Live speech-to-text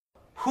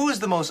Who is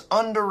the most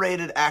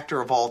underrated actor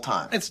of all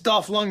time? It's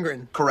Dolph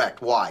Lundgren.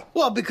 Correct. Why?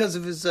 Well, because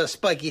of his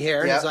spiky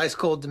hair and his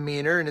ice-cold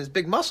demeanor and his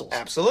big muscles.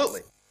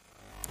 Absolutely.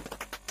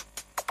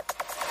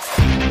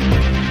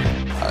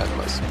 I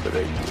must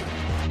break you.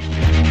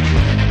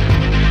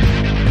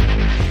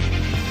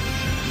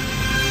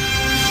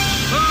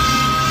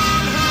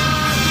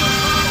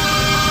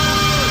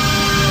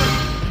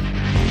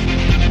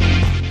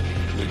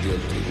 The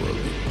guilty will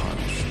be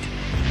punished.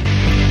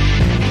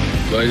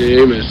 My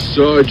name is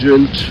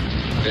Sergeant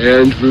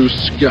Andrew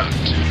Scott.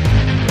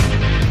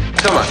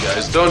 Come on,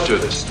 guys, don't do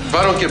this. If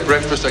I don't get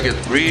breakfast, I get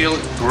real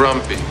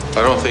grumpy.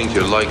 I don't think you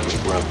like me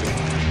grumpy.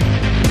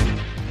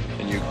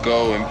 And you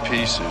go in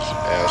pieces,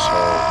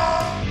 asshole.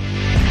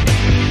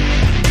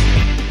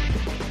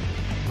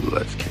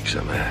 Let's kick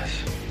some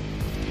ass.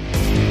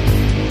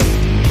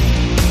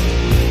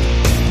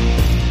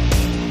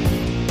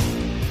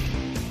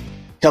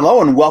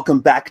 Hello and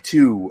welcome back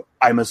to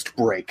I Must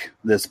Break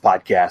This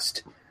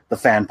Podcast, the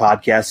fan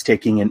podcast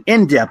taking an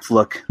in-depth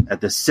look at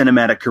the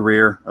cinematic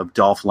career of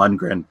Dolph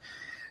Lundgren.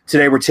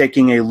 Today we're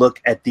taking a look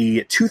at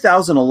the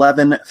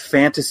 2011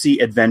 fantasy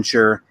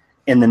adventure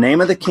In the Name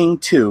of the King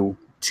 2,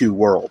 Two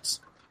Worlds.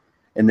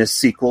 In this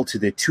sequel to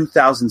the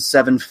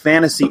 2007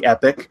 fantasy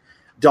epic,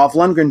 Dolph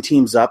Lundgren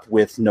teams up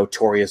with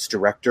notorious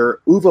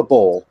director Uwe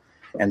Boll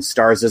and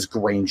stars as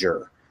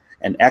Granger,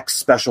 an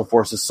ex-Special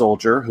Forces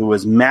soldier who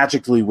is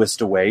magically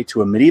whisked away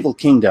to a medieval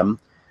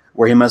kingdom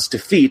where he must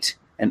defeat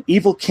an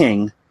evil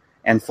king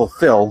and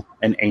fulfill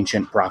an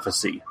ancient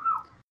prophecy.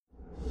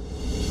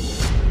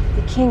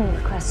 The king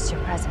requests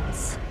your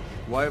presence.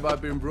 Why have I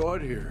been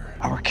brought here?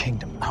 Our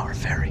kingdom, our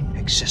very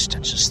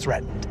existence is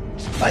threatened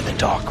by the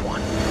Dark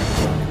One.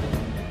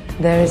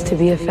 There is to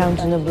be a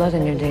fountain of blood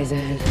in your days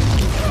ahead.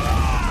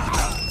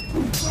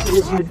 It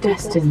is your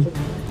destiny,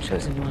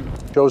 chosen one.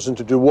 Chosen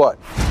to do what?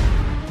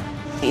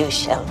 You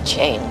shall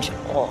change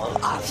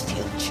all our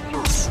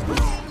futures.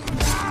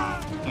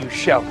 You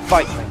shall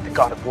fight like the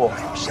god of war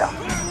himself.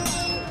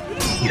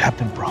 You have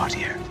been brought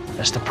here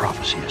as the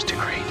prophecy has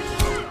decreed.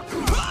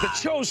 The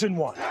chosen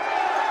one.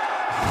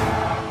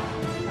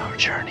 Our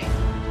journey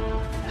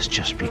has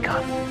just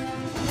begun.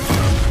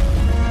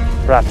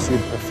 Perhaps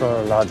you'd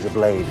prefer a larger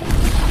blade.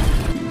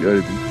 You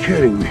gotta be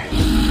kidding me.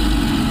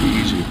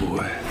 Easy,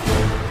 boy.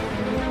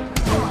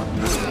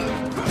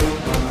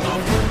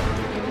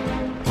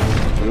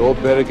 We all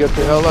better get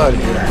the hell out of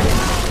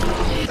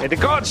here. May the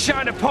gods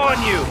shine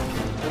upon you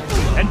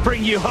and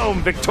bring you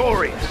home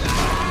victorious.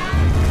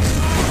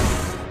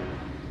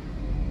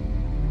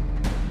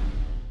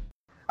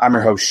 I'm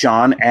your host,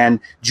 Sean, and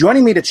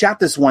joining me to chat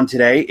this one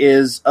today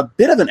is a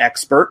bit of an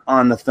expert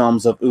on the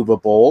films of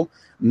Uwe Boll,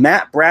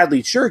 Matt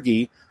Bradley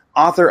Churgi,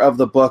 author of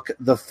the book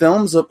The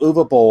Films of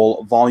Uwe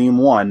Boll, Volume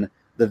 1,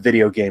 The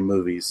Video Game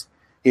Movies.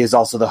 He is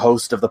also the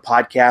host of the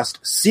podcast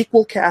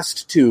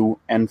Sequelcast 2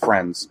 and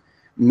Friends.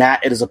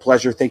 Matt, it is a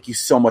pleasure. Thank you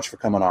so much for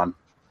coming on.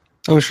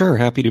 Oh, sure.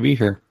 Happy to be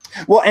here.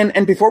 Well,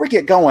 and before we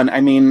get going,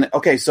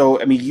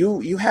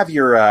 you have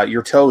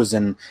your toes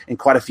in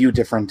quite a few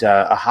different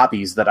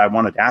hobbies that I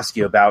wanted to ask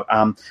you about.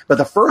 But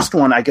the first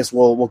one, I guess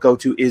we'll go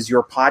to is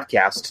your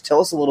podcast. Tell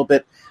us a little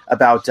bit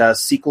about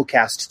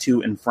Sequelcast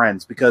 2 and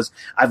Friends, because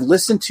I've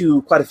listened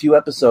to quite a few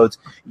episodes.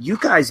 You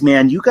guys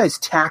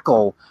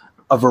tackle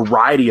a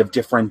variety of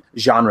different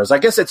genres. I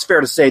guess it's fair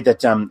to say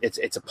that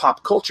it's a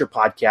pop culture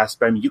podcast,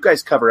 but I mean, you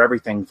guys cover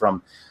everything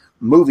from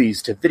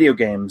movies to video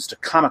games to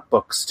comic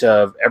books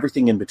to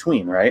everything in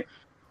between, right?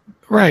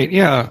 Right,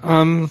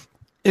 yeah.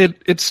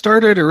 It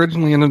started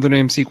originally under the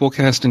name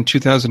Sequelcast in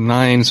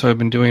 2009, so I've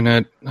been doing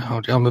it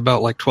I'm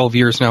about like 12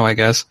 years now, I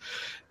guess.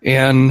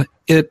 And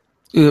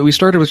we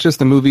started with just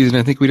the movies, and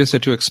I think we just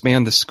had to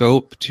expand the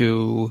scope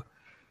to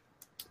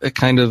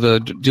kind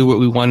of do what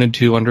we wanted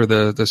to under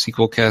the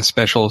Sequelcast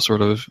special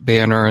sort of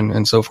banner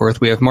and so forth.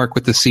 We have Mark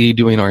with the C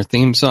doing our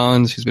theme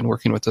songs. He's been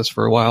working with us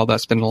for a while.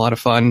 That's been a lot of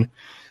fun.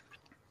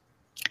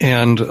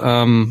 And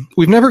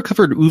we've never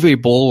covered Uwe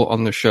Boll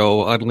on the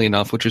show, oddly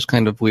enough, which is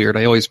kind of weird.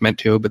 I always meant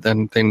to, but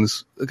then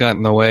things got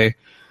in the way.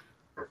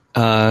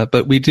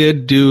 But we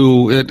did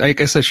do, I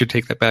guess I should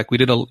take that back. We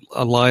did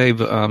a live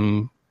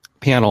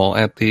panel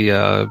at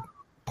the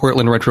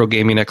Portland Retro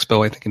Gaming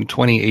Expo, I think in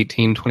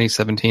 2018,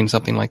 2017,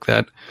 something like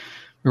that,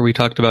 where we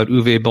talked about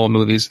Uwe Boll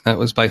movies. That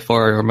was by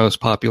far our most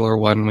popular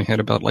one. We had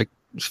about like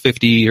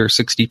 50 or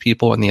 60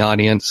 people in the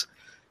audience,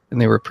 and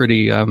they were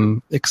pretty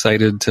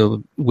excited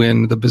to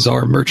win the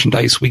bizarre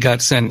merchandise we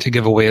got sent to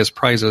give away as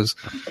prizes.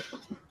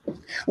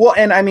 Well,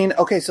 and I mean,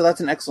 okay, so that's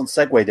an excellent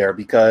segue there,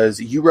 because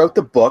you wrote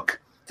the book,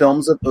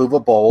 Films of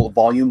Uwe Boll,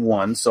 Volume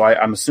 1, so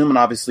I'm assuming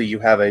obviously you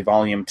have a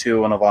Volume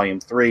 2 and a Volume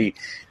 3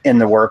 in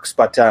the works,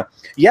 but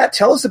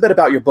tell us a bit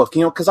about your book,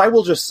 because I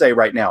will just say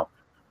right now,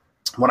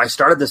 when I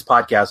started this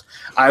podcast,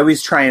 I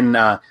always try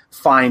and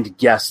find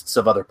guests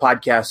of other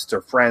podcasts or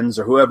friends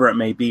or whoever it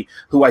may be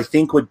who I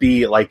think would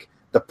be like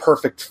the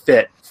perfect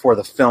fit for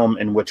the film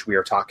in which we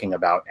are talking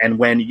about. And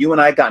when you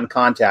and I got in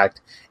contact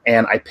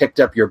and I picked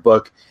up your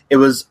book, it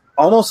was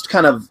almost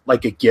kind of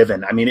like a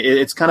given. I mean,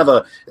 it's kind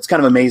of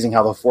amazing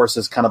how the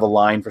forces kind of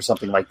align for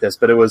something like this.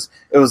 But it was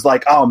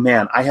like, oh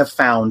man, I have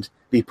found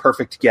the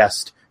perfect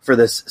guest for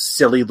this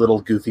silly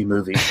little goofy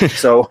movie.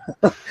 So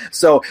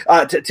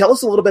tell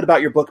us a little bit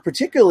about your book,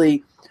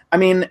 particularly. I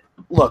mean,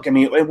 look,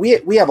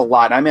 we have a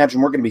lot. I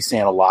imagine we're going to be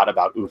saying a lot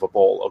about Uwe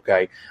Boll,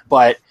 okay?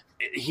 But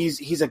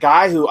he's a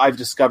guy who I've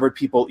discovered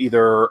people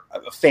either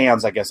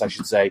fans, I guess I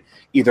should say,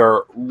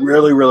 either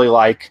really, really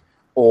like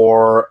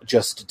or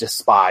just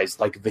despise,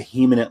 like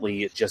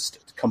vehemently,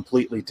 just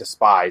completely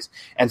despise.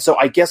 And so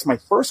I guess my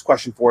first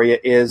question for you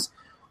is,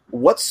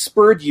 what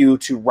spurred you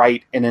to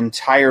write an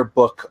entire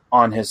book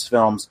on his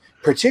films,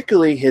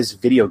 particularly his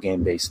video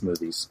game-based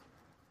movies?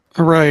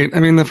 Right. I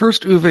mean, the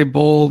first Uwe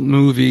Boll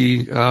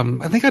movie,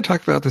 I think I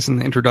talked about this in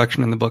the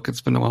introduction in the book.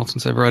 It's been a while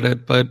since I've read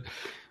it, but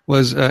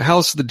was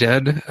House of the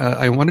Dead.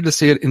 I wanted to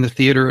see it in the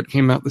theater. It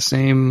came out the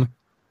same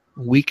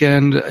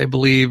weekend, I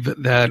believe,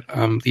 that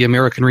the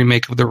American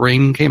remake of The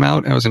Ring came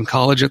out. I was in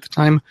college at the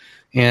time,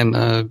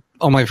 and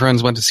all my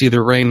friends went to see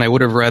The Ring. I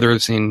would have rather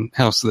seen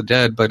House of the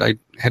Dead, but I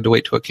had to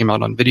wait till it came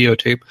out on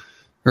videotape,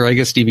 or I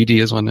guess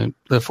DVD is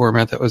the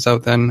format that was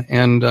out then.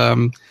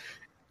 And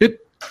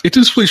it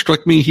just really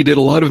struck me. He did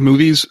a lot of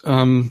movies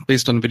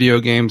based on video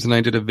games, and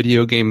I did a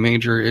video game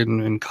major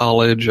in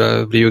college,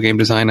 video game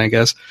design, I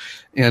guess.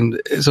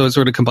 And so it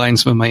sort of combined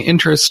some of my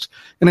interest.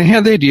 And I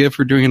had the idea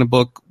for doing a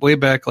book way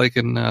back like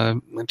in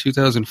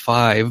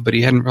 2005, but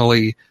he hadn't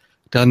really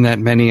done that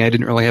many. I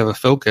didn't really have a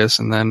focus.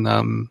 And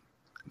then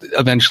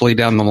eventually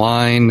down the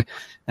line,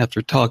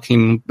 after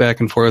talking back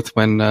and forth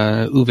when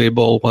Uwe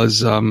Boll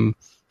was on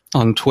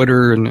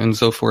Twitter and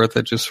so forth,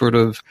 that just sort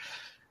of,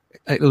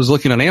 I was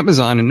looking on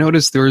Amazon and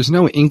noticed there was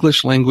no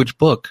English language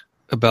book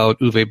about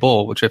Uwe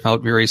Boll, which I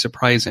found very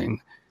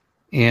surprising.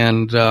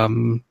 And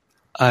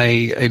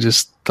I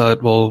just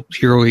thought, well,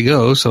 here we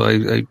go. So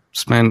I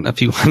spent a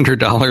few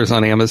 $100s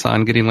on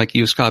Amazon getting like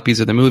used copies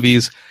of the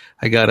movies.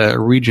 I got a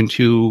Region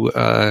 2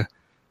 UK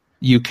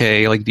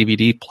like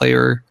DVD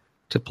player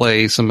to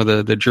play some of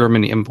the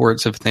German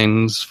imports of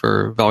things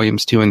for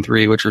volumes 2 and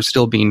 3, which are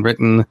still being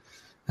written,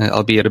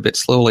 albeit a bit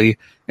slowly.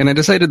 And I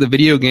decided the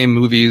video game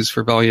movies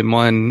for volume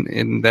 1,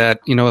 in that,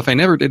 if I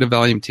never did a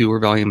volume 2 or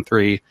volume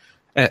 3,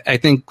 I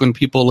think when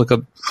people look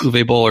up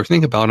Uwe Boll or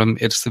think about him,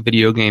 it's the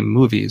video game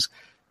movies.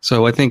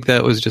 So I think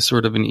that was just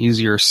sort of an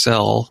easier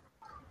sell.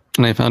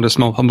 And I found a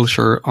small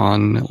publisher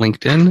on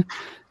LinkedIn,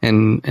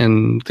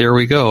 and there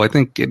we go. I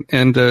think,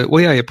 the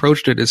way I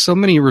approached it is so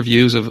many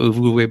reviews of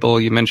Uwe Boll,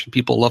 you mentioned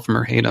people love him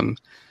or hate him,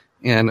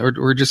 and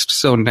or just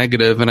so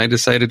negative, and I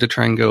decided to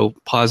try and go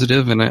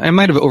positive, and I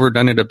might have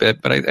overdone it a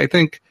bit, but I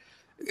think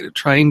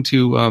trying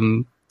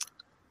to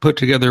put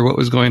together what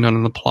was going on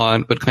in the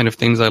plot, but kind of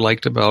things I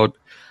liked about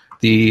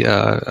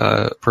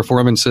the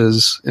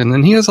performances. And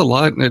then he has a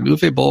lot.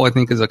 Uwe Boll, I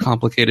think, is a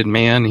complicated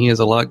man. He has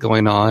a lot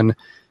going on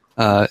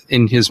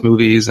in his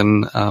movies.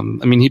 And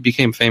he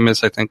became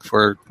famous, I think,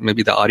 for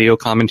maybe the audio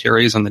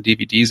commentaries on the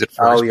DVDs at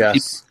first. Oh,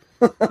 yes.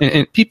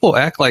 And people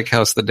act like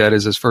House of the Dead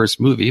is his first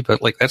movie,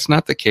 but like that's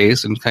not the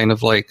case. And kind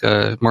of like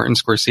Martin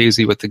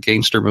Scorsese with the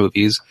gangster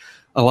movies,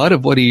 a lot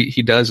of what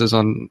he does is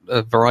on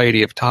a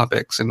variety of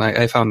topics, and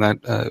I found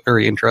that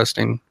very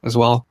interesting as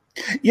well.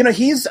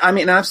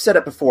 I've said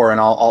it before,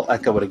 and I'll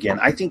echo it again.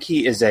 I think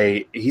he's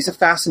a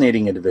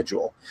fascinating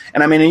individual,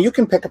 and you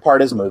can pick apart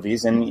his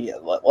movies, and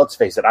let's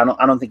face it, I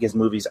don't think his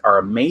movies are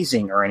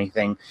amazing or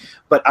anything,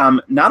 but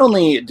not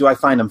only do I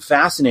find him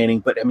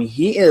fascinating, but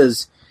he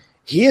is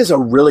a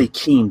really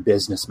keen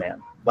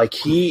businessman. Like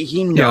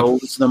he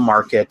knows the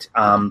market,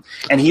 and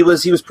he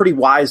was pretty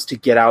wise to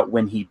get out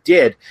when he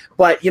did.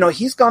 But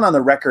he's gone on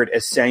the record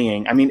as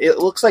saying, it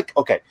looks like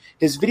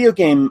his video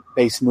game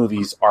based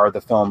movies are the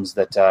films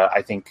that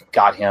I think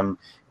got him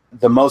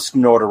the most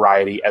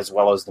notoriety as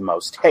well as the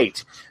most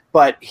hate.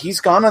 But he's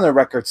gone on the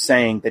record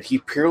saying that he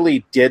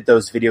purely did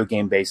those video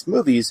game based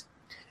movies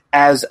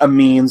as a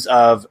means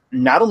of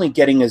not only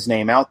getting his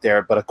name out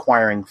there, but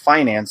acquiring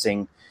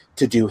financing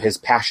to do his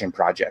passion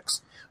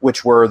projects,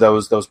 which were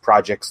those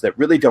projects that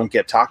really don't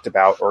get talked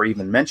about or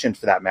even mentioned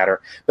for that matter.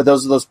 But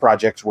those are those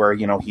projects where,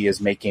 he is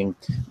making,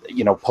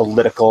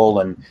 political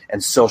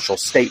and social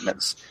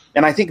statements.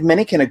 And I think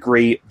many can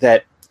agree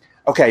that,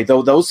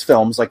 though those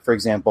films, like, for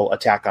example,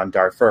 Attack on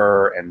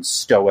Darfur and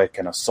Stoic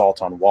and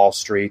Assault on Wall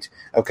Street,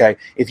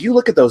 if you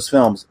look at those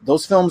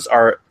films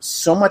are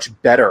so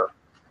much better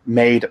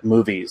made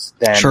movies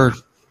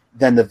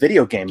than the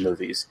video game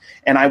movies.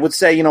 And I would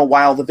say,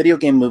 while the video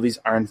game movies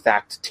are in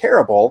fact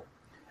terrible,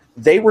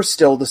 they were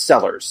still the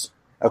sellers,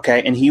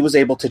 and he was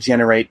able to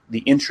generate the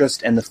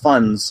interest and the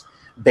funds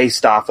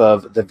based off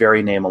of the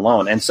very name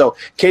alone. And so,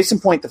 case in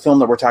point, the film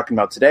that we're talking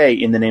about today,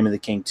 In the Name of the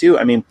King 2,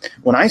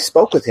 when I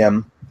spoke with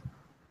him,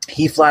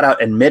 he flat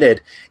out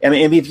admitted, I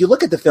mean, if you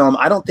look at the film,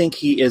 I don't think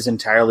he is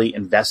entirely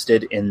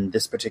invested in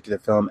this particular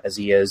film as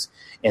he is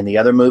in the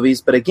other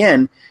movies. But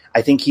again,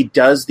 I think he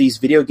does these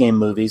video game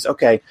movies.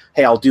 Okay,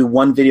 hey, I'll do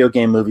one video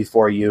game movie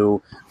for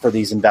you for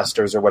these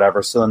investors or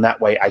whatever. So then that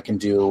way I can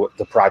do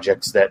the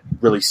projects that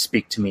really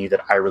speak to me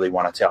that I really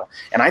want to tell.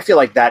 And I feel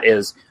like that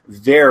is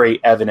very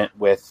evident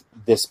with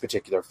this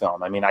particular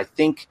film. I mean, I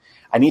think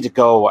I need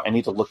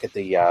to look at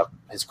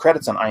his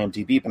credits on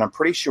IMDb, but I'm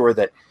pretty sure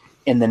that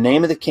In the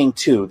Name of the King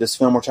 2, this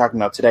film we're talking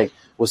about today,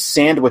 was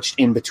sandwiched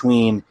in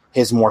between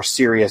his more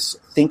serious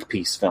think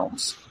piece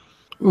films.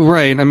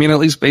 Right. I mean, at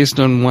least based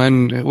on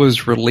when it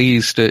was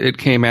released, it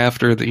came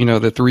after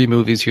the three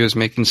movies he was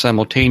making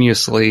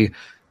simultaneously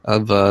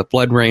of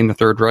Blood Rain, The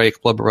Third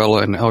Reich,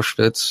 Barbarella, and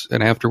Auschwitz.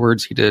 And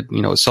afterwards he did,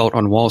 Assault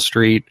on Wall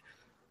Street,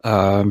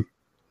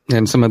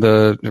 and some of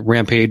the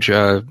Rampage,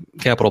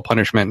 Capital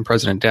Punishment, and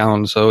President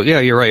Down. So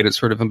yeah, you're right. It's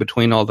sort of in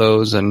between all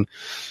those. And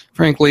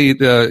frankly,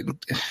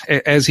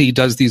 as he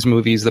does these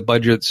movies, the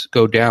budgets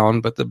go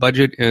down, but the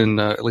budget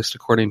at least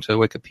according to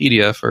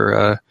Wikipedia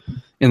for,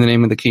 In the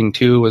Name of the King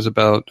 2 was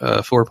about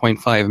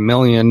 $4.5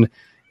 million.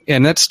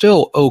 And that's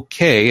still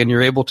okay. And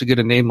you're able to get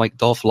a name like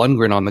Dolph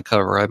Lundgren on the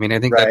cover. I mean, I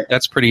think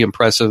that's pretty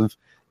impressive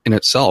in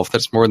itself.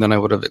 That's more than I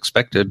would have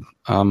expected.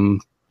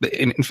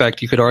 In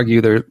fact, you could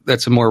argue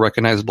that's a more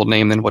recognizable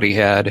name than what he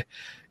had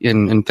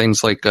in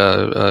things like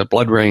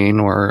Blood Rain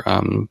or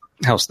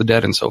House of the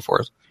Dead and so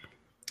forth.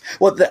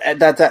 Well,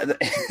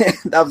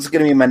 that was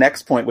going to be my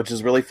next point, which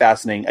is really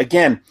fascinating.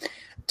 Again,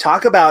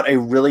 talk about a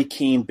really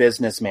keen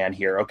businessman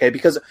here, okay?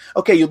 Because,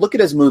 okay, you look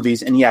at his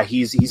movies, and yeah,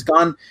 he's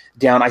gone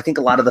down. I think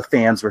a lot of the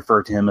fans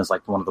refer to him as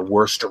like one of the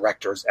worst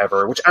directors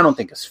ever, which I don't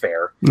think is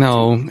fair.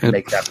 No,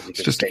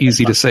 it's just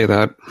easy to say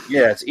that.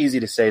 Yeah, it's easy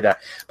to say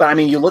that. But, I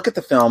mean, you look at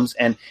the films,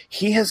 and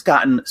he has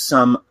gotten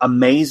some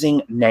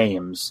amazing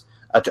names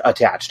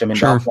attached. I mean,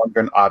 Dolph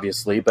Lundgren,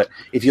 obviously, but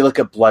if you look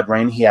at Blood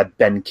Rain, he had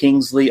Ben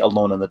Kingsley,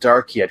 Alone in the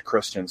Dark. He had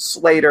Christian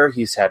Slater.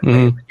 He's had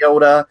Ray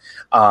Liotta,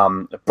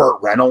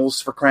 Burt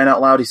Reynolds, for crying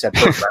out loud. He's had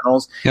Burt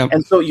Reynolds. Yep.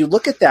 And so you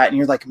look at that and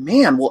you're like,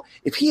 man, well,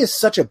 if he is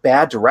such a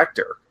bad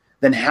director,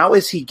 then how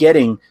is he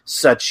getting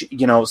such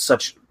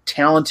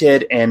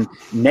talented and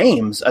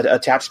names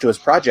attached to his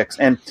projects?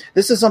 And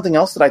this is something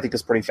else that I think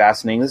is pretty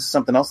fascinating. This is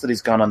something else that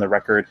he's gone on the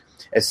record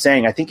as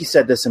saying. I think he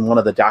said this in one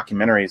of the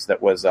documentaries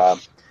that was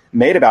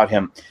made about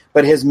him.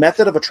 But his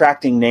method of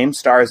attracting name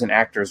stars and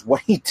actors,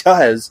 what he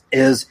does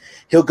is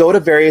he'll go to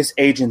various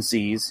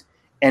agencies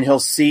and he'll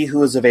see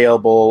who is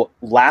available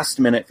last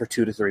minute for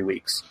 2 to 3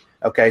 weeks.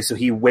 Okay, so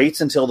he waits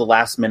until the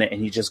last minute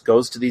and he just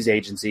goes to these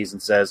agencies and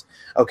says,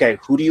 okay,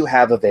 who do you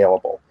have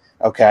available?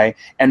 Okay,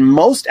 and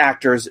most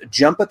actors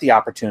jump at the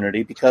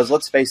opportunity because,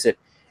 let's face it,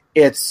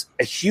 it's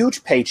a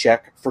huge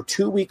paycheck for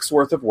 2 weeks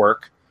worth of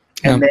work,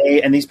 and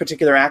these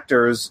particular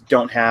actors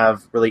don't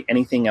have really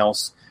anything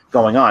else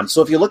going on.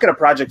 So if you look at a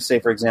project, say,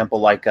 for example,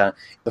 like the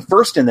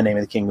first In the Name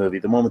of the King movie,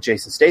 the one with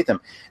Jason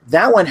Statham,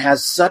 that one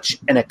has such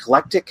an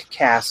eclectic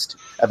cast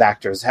of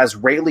actors. It has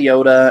Ray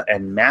Liotta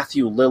and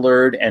Matthew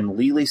Lillard and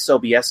Leelee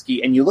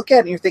Sobieski, and you look at it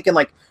and you're thinking,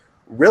 like,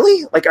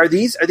 really? Like, are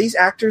these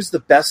actors the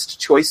best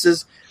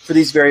choices for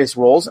these various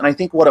roles? And I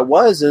think what it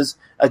was is,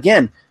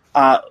 again,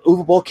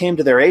 Uwe Boll came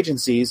to their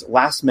agencies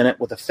last minute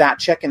with a fat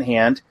check in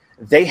hand.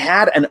 They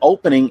had an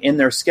opening in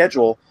their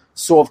schedule,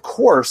 so of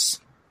course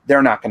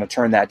they're not going to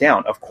turn that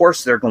down. Of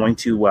course, they're going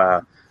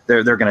to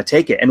they're going to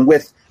take it. And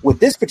with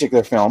this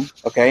particular film,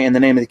 okay, In the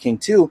Name of the King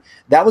 2,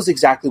 that was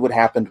exactly what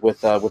happened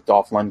with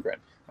Dolph Lundgren.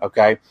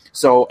 Okay,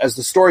 so as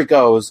the story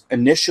goes,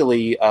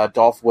 initially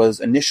Dolph was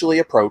initially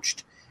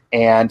approached,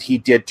 and he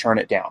did turn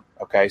it down.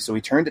 Okay, so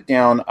he turned it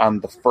down on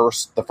the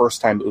first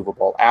time Uwe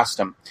Boll asked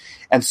him.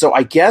 And so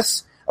I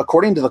guess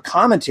according to the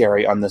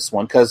commentary on this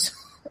one, because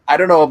I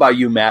don't know about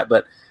you, Matt,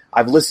 but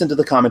I've listened to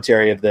the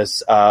commentary of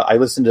this. I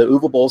listened to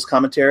Uwe Boll's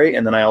commentary,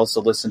 and then I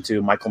also listened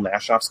to Michael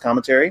Nashoff's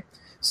commentary.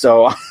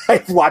 So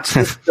I've watched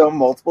this film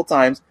multiple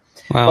times.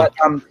 Wow.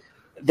 But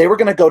they were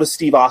going to go to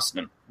Steve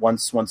Austin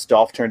once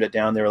Dolph turned it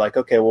down. They were like,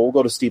 okay, well, we'll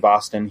go to Steve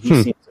Austin.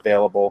 He seems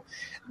available.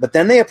 But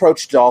then they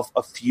approached Dolph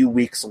a few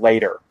weeks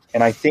later.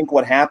 And I think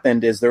what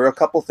happened is there are a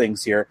couple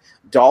things here.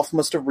 Dolph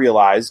must have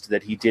realized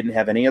that he didn't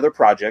have any other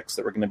projects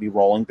that were going to be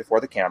rolling before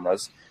the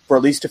cameras for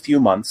at least a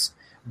few months.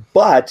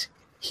 But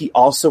he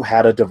also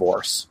had a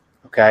divorce,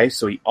 okay?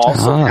 So he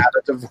also had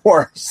a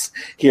divorce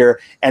here.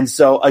 And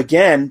so,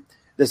 again,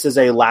 this is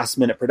a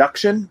last-minute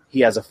production.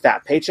 He has a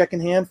fat paycheck in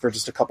hand for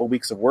just a couple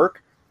weeks of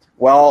work.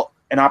 Well,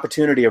 an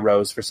opportunity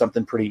arose for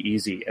something pretty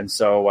easy. And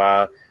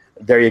so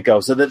there you go.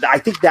 So I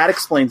think that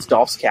explains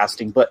Dolph's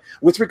casting. But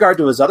with regard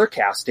to his other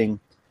casting,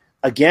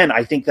 again,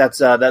 I think that's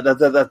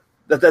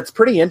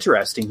pretty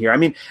interesting here. I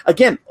mean,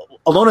 again,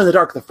 Alone in the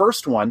Dark, the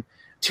first one,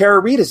 Tara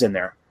Reid is in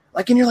there.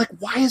 Like, and you're like,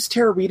 why is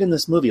Tara Reid in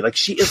this movie? Like,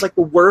 she is like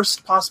the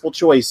worst possible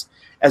choice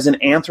as an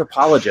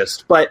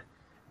anthropologist. But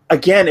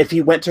again, if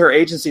he went to her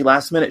agency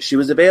last minute, she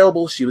was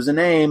available, she was a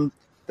name.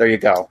 There you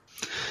go.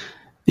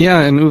 Yeah,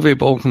 and Uwe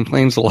Boll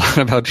complains a lot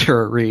about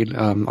Tara Reid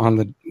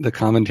on the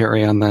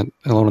commentary on that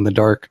Alone in the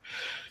Dark.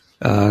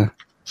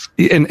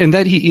 And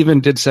that he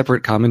even did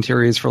separate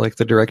commentaries for like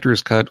the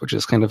director's cut, which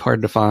is kind of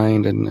hard to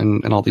find,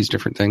 and all these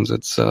different things.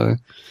 It's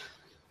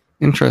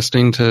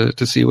interesting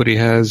to see what he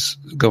has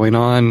going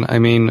on. I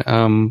mean,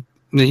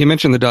 you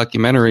mentioned the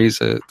documentaries.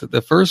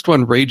 The first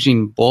one,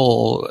 Raging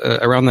Bull,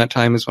 around that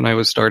time is when I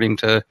was starting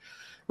to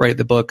write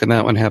the book, and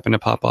that one happened to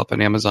pop up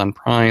on Amazon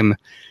Prime.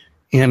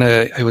 And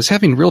I was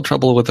having real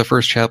trouble with the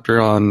first chapter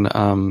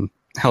on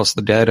House of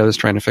the Dead. I was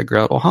trying to figure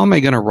out, well, how am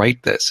I going to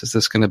write this? Is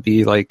this going to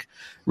be like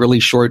really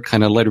short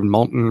kind of Leonard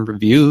Maltin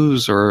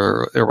reviews,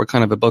 or what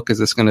kind of a book is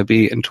this going to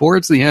be? And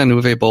towards the end,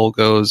 Uwe Boll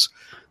goes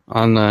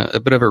on a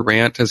bit of a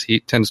rant, as he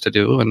tends to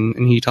do,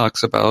 and he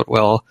talks about,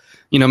 well,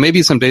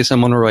 maybe someday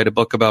someone will write a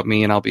book about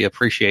me and I'll be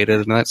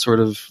appreciated. And that sort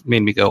of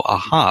made me go,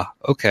 aha,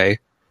 okay.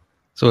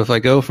 So if I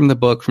go from the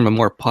book from a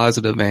more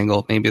positive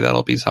angle, maybe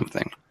that'll be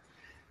something.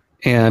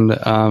 And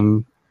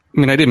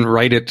I didn't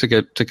write it to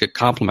get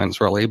compliments,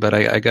 really, but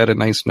I got a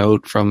nice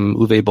note from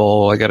Uwe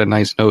Boll. I got a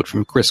nice note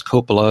from Chris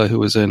Coppola, who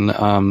was in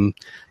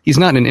he's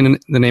not in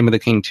The Name of the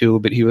King 2,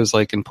 but he was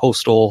like in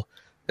Postal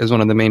as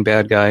one of the main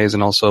bad guys,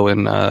 and also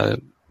in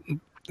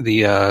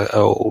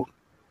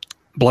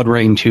Blood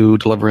Rain 2,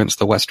 Deliverance,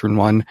 the Western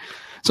one.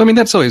 So,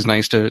 that's always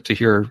nice to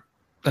hear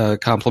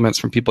compliments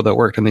from people that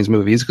worked in these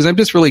movies, because I'm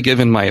just really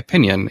giving my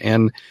opinion.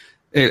 And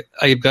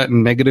I've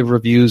gotten negative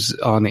reviews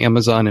on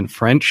Amazon in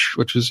French,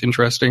 which is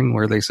interesting,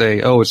 where they say,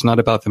 oh, it's not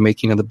about the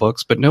making of the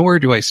books, but nowhere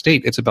do I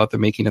state it's about the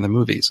making of the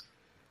movies.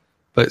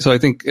 But so I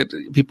think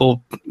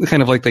people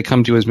kind of like they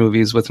come to his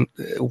movies with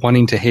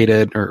wanting to hate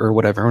it or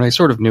whatever. And I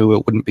sort of knew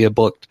it wouldn't be a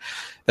book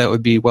that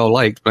would be well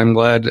liked, but I'm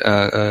glad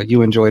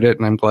you enjoyed it,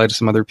 and I'm glad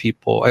some other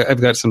people. I've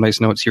got some nice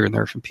notes here and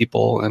there from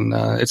people, and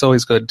it's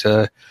always good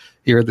to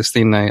hear this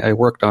thing I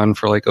worked on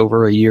for like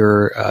over a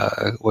year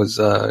was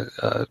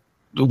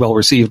well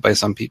received by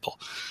some people.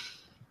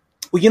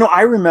 Well,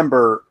 I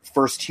remember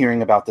first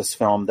hearing about this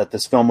film, that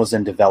this film was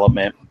in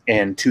development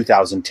in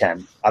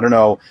 2010. I don't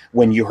know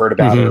when you heard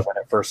about it or when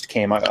it first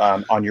came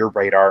on your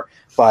radar,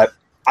 but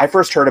I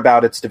first heard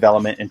about its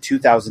development in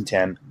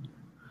 2010.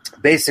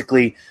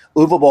 Basically,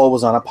 Uwe Boll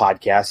was on a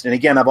podcast, and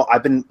again,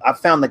 I've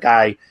found the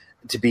guy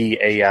to be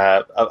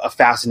a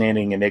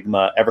fascinating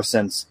enigma ever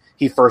since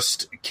he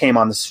first came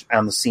on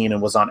the scene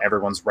and was on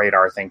everyone's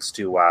radar, thanks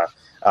to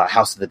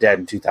House of the Dead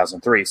in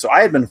 2003. So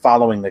I had been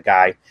following the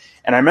guy,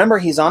 and I remember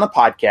he's on a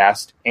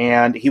podcast,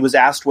 and he was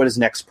asked what his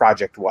next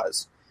project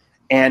was.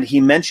 And he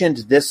mentioned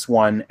this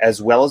one,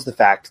 as well as the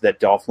fact that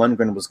Dolph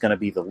Lundgren was going to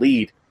be the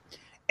lead.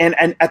 And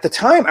at the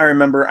time, I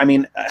remember,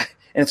 and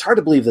it's hard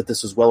to believe that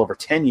this was well over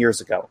 10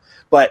 years ago,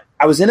 but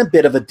I was in a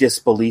bit of a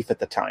disbelief at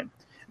the time.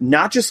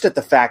 Not just at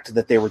the fact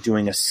that they were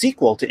doing a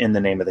sequel to In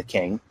the Name of the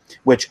King,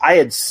 which I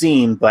had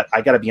seen, but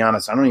I got to be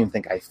honest, I don't even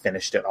think I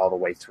finished it all the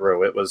way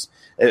through. It was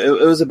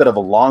a bit of a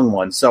long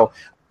one. So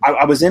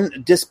I was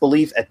in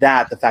disbelief at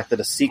the fact that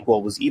a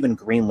sequel was even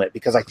greenlit,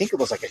 because I think it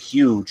was like a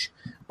huge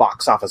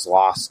box office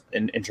loss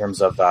in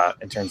terms of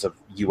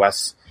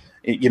US,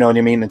 you know what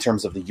I mean? In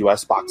terms of the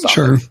US box office.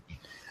 Sure.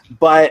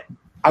 But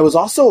I was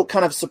also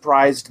kind of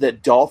surprised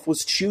that Dolph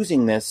was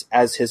choosing this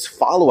as his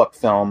follow-up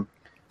film,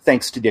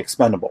 thanks to The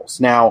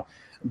Expendables. Now,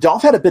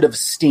 Dolph had a bit of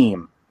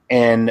steam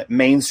and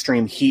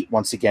mainstream heat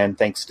once again,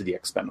 thanks to The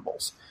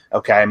Expendables.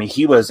 Okay,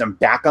 he was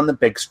back on the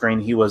big screen.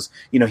 He was,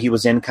 he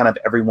was in kind of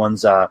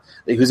everyone's,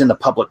 he was in the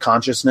public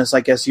consciousness,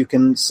 I guess you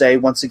can say,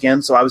 once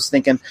again. So I was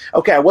thinking,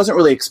 okay, I wasn't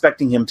really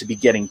expecting him to be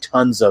getting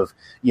tons of,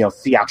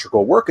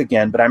 theatrical work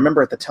again. But I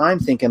remember at the time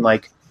thinking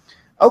like,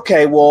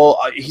 okay,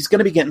 well, he's going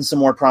to be getting some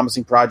more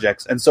promising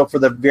projects. And so for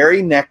the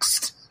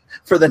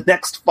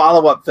next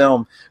follow-up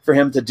film for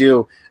him to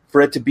do, for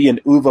it to be an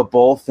Uwe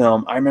Boll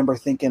film, I remember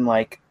thinking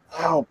like,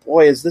 oh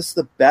boy, is this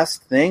the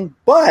best thing?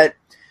 But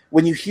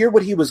when you hear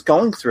what he was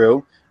going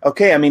through,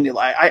 okay,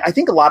 I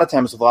think a lot of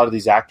times with a lot of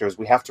these actors,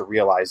 we have to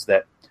realize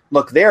that,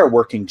 look, they're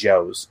working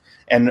Joes.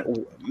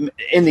 And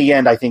in the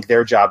end, I think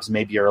their jobs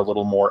maybe are a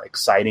little more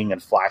exciting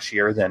and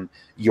flashier than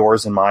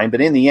yours and mine.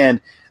 But in the end,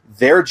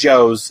 they're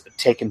Joes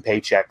taking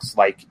paychecks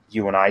like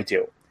you and I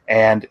do.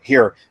 And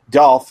here,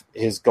 Dolph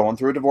is going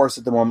through a divorce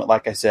at the moment,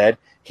 like I said.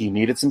 He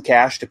needed some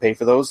cash to pay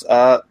for those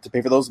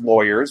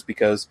lawyers,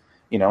 because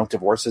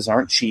divorces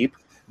aren't cheap.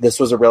 This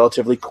was a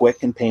relatively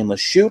quick and painless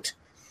shoot,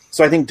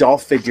 so I think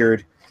Dolph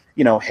figured,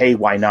 hey,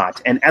 why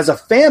not? And as a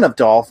fan of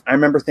Dolph, I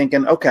remember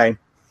thinking, okay,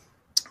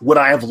 would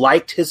I have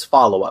liked his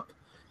follow-up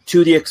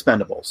to The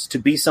Expendables to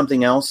be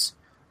something else?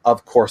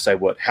 Of course I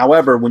would.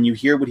 However, when you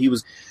hear what he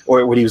was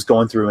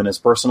going through in his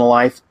personal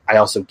life, I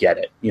also get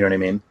it. You know what I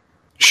mean?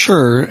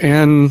 Sure,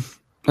 and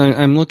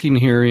I'm looking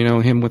here,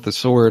 him with the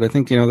sword. I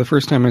think, the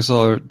first time I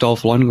saw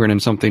Dolph Lundgren in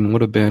something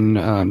would have been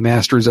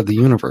Masters of the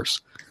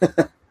Universe.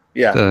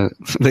 Yeah.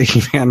 The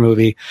He-Man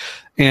movie.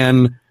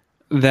 And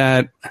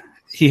that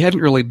he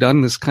hadn't really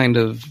done this kind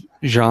of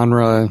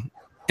genre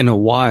in a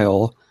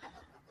while.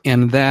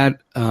 And that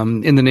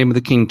In the Name of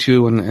the King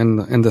 2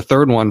 and the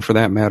third one, for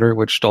that matter,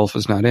 which Dolph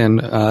is not in,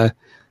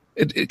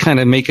 it kind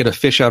of make it a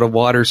fish out of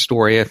water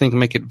story. I think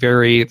make it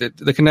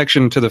the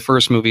connection to the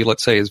first movie,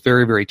 let's say, is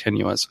very, very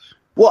tenuous.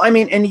 Well, and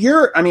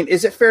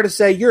is it fair to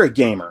say you're a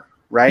gamer?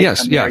 right?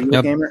 Yes, yeah. Are you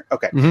a gamer?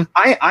 Okay. Mm-hmm.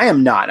 I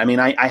am not. I mean,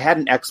 I had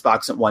an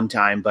Xbox at one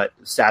time, but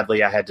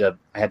sadly I had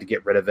to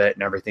get rid of it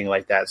and everything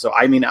like that. So,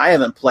 I mean, I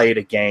haven't played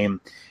a game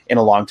in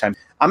a long time.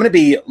 I'm going to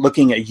be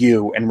looking at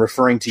you and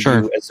referring to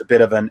you as a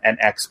bit of an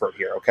expert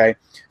here, okay?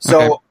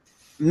 So,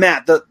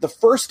 Matt, the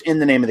first In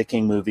the Name of the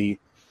King movie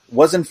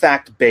was in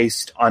fact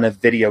based on a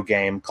video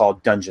game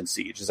called Dungeon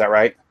Siege. Is that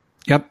right?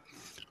 Yep.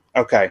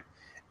 Okay.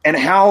 And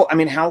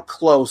how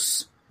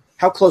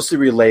closely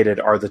related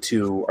are the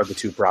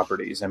two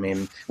properties? I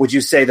mean, would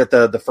you say that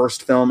the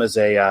first film is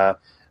a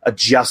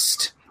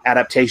just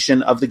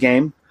adaptation of the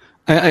game?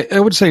 I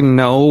would say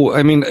no.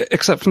 I mean,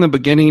 except from the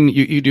beginning,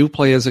 you do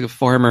play as a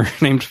farmer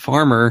named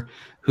Farmer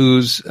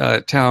whose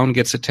town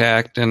gets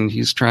attacked, and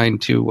he's trying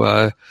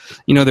to,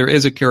 there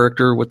is a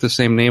character with the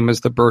same name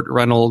as the Burt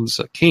Reynolds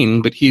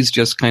king, but he's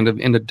just kind of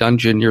in a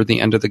dungeon near the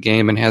end of the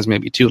game and has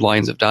maybe 2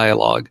 lines of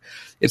dialogue.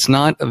 It's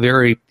not a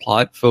very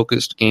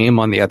plot-focused game,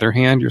 on the other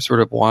hand. You're sort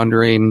of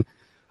wandering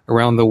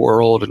around the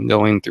world and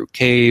going through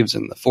caves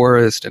and the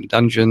forest and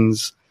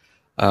dungeons.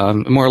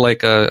 More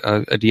like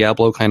a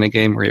Diablo kind of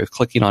game where you're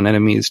clicking on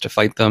enemies to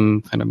fight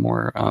them, kind of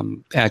more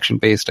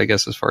action-based, I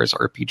guess, as far as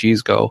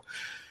RPGs go.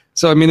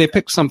 So, I mean, they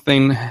picked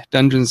something,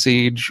 Dungeon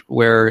Siege,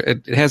 where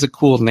it has a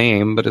cool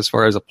name, but as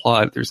far as a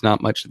plot, there's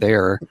not much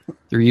there.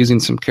 They're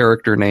using some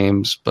character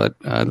names, but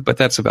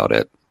that's about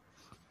it.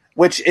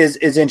 Which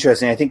is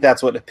interesting. I think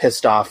that's what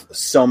pissed off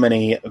so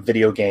many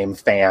video game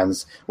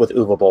fans with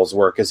Uwe Boll's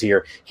work, is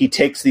he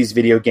takes these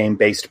video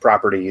game-based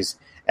properties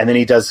and then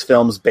he does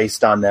films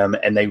based on them,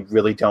 and they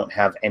really don't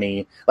have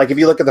any... Like, if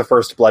you look at the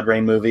first Blood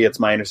Rain movie, it's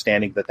my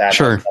understanding that has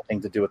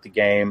nothing to do with the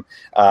game.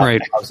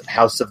 Right.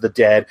 House of the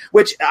Dead,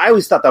 which I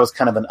always thought that was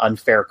kind of an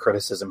unfair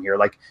criticism here.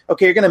 Like,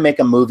 okay, you're going to make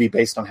a movie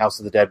based on House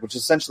of the Dead, which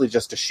is essentially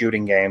just a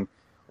shooting game.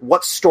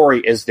 What story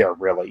is there,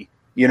 really?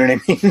 You know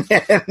what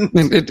I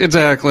mean?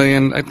 Exactly,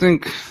 and I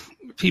think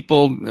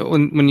people,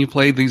 when you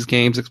play these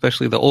games,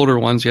 especially the older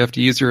ones, you have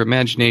to use your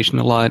imagination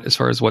a lot as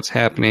far as what's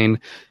happening,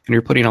 and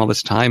you're putting all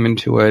this time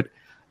into it.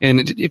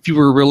 And if you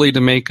were really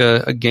to make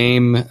a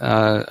game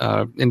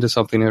into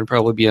something, it would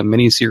probably be a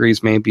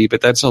mini-series maybe, but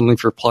that's only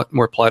for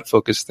more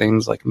plot-focused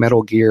things like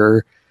Metal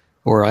Gear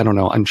or, I don't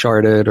know,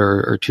 Uncharted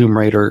or Tomb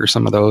Raider or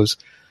some of those.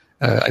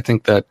 I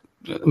think that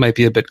might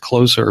be a bit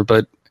closer,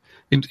 but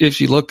if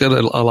you look at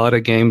a lot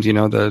of games,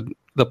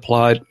 the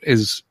plot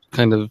is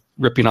kind of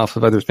ripping off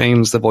of other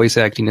things. The voice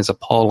acting is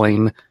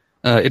appalling.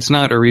 It's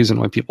not a reason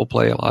why people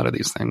play a lot of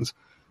these things.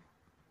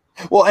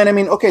 Well, and I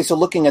mean, okay, so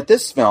looking at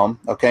this film,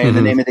 okay, In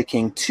the Name of the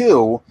King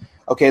 2,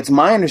 okay, it's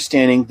my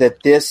understanding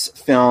that this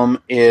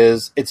film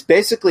it's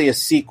basically a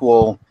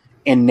sequel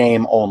in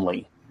name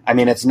only. I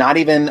mean, it's not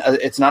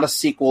a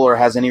sequel or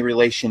has any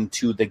relation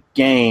to the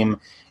game.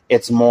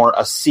 It's more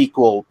a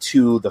sequel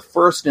to the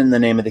first In the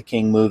Name of the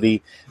King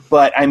movie.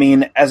 But, I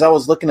mean, as I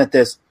was looking at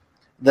this,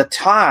 the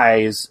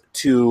ties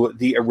to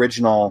the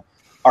original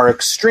are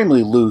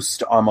extremely loose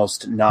to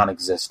almost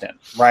non-existent,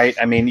 right?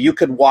 I mean, you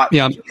can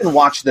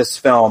watch this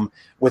film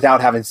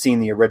without having seen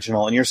the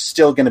original, and you're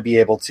still going to be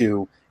able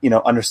to,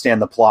 understand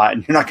the plot,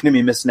 and you're not going to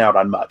be missing out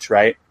on much,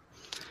 right?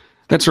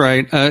 That's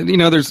right.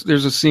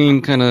 There's a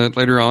scene kind of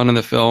later on in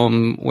the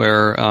film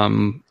where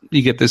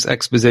you get this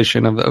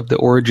exposition of the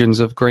origins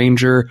of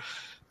Granger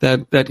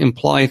that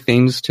imply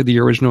things to the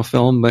original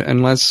film, but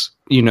unless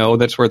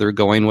that's where they're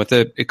going with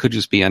it, it could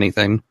just be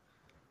anything.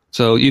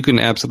 So you can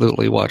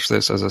absolutely watch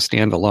this as a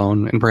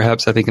standalone, and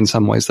perhaps I think in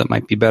some ways that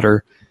might be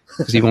better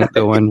because you won't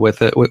go in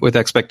with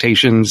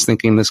expectations,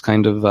 thinking this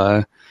kind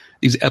of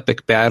these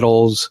epic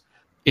battles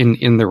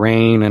in the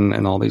rain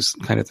and all these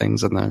kind of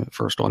things in the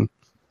first one.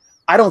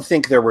 I don't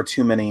think there were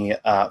too many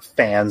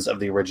fans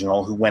of the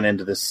original who went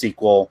into this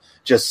sequel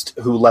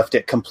who left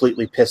it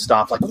completely pissed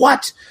off. Like,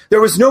 what? There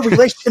was no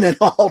relation at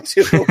all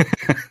to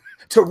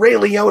Ray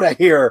Liotta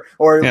here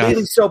or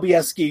Leelee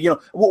Sobieski.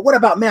 What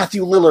about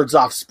Matthew Lillard's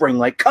offspring?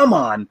 Like, come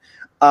on.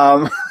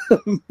 But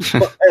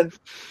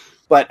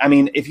I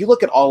mean, if you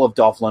look at all of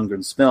Dolph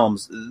Lundgren's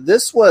films,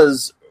 this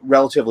was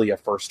relatively a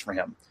first for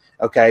him.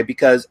 Okay,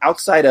 because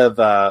outside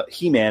of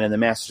He-Man and the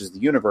Masters of the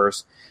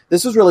Universe,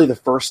 this was really the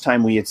first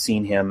time we had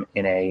seen him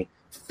in a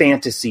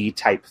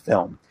fantasy-type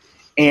film.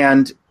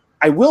 And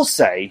I will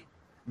say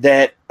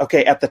that,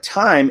 okay, at the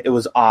time, it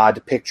was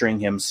odd picturing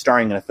him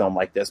starring in a film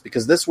like this,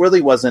 because this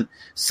really wasn't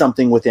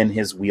something within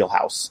his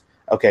wheelhouse,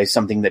 okay,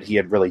 something that he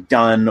had really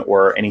done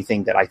or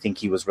anything that I think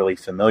he was really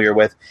familiar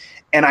with.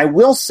 And I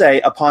will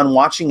say, upon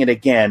watching it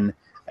again,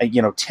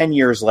 10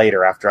 years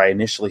later after I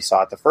initially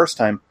saw it the first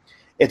time,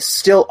 it's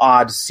still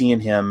odd seeing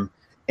him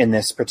in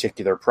this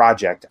particular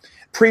project.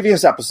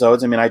 Previous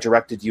episodes, I mean, I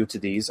directed you to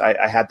these.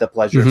 I had the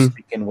pleasure of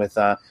speaking with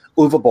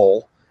Uwe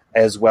Boll,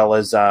 as well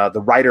as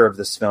the writer of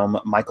this film,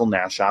 Michael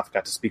Nashoff.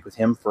 Got to speak with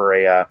him for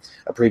a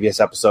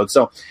previous episode.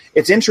 So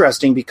it's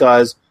interesting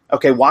because,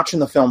 okay, watching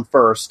the film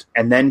first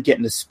and then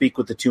getting to speak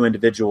with the two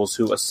individuals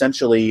who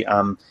essentially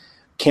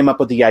came up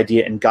with the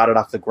idea and got it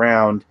off the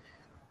ground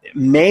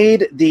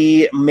made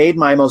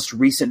my most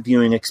recent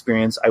viewing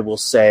experience, I will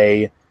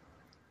say,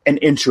 an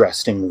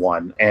interesting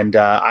one. And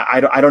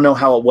I don't know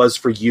how it was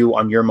for you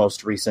on your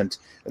most recent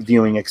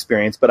viewing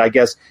experience, but I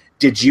guess,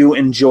 did you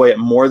enjoy it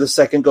more the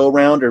second go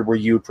round, or were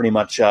you pretty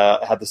much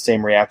had the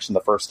same reaction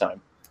the first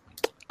time?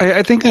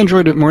 I think I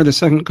enjoyed it more the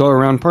second go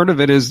around. Part of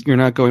it is you're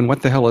not going,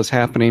 what the hell is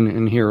happening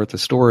in here with the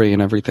story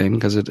and everything,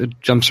 because it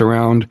jumps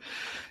around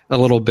a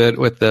little bit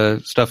with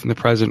the stuff in the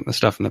present, the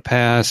stuff in the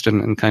past,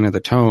 and kind of the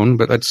tone.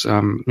 But that's,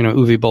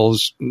 Uwe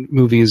Boll's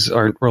movies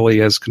aren't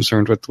really as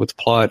concerned with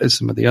plot as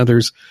some of the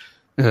others,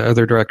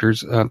 other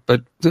directors.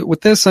 But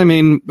with this, I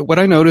mean, what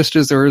I noticed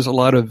is there is a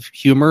lot of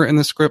humor in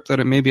the script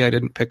that maybe I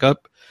didn't pick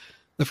up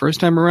the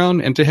first time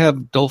around. And to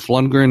have Dolph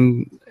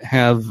Lundgren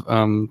have,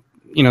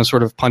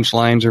 sort of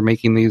punchlines or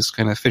making these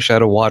kind of fish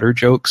out of water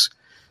jokes,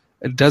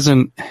 it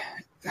doesn't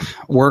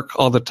work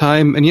all the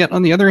time. And yet,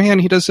 on the other hand,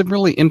 he does some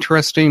really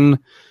interesting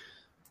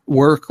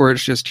work where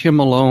it's just him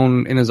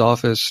alone in his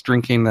office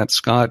drinking that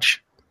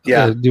scotch,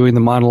 doing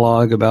the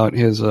monologue about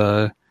his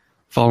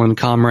fallen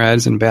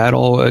comrades in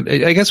battle.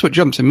 I guess what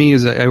jumped to me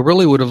is I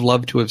really would have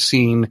loved to have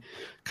seen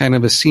kind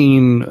of a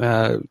scene,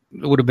 it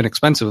would have been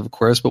expensive, of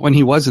course, but when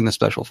he was in the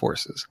Special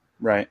Forces.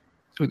 Right.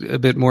 A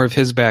bit more of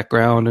his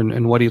background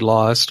and what he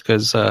lost,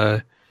 because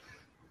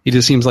he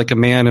just seems like a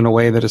man in a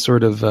way that is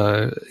sort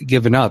of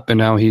given up, and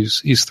now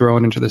he's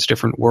thrown into this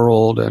different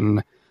world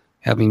and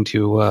having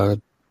to,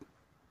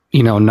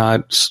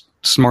 not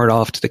smart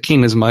off to the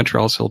king as much, or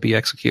else he'll be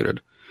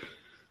executed.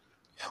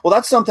 Well,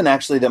 that's something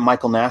actually that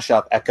Michael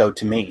Nashoff echoed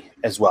to me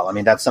as well. I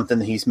mean, that's something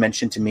that he's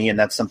mentioned to me, and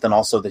that's something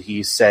also that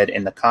he said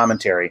in the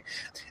commentary.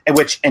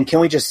 And can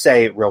we just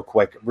say real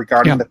quick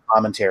regarding the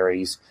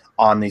commentaries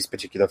on these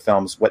particular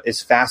films, what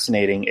is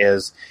fascinating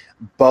is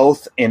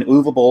both in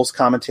Uwe Boll's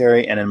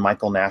commentary and in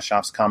Michael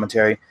Nashoff's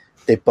commentary,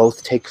 they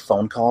both take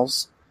phone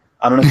calls.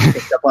 I don't know if you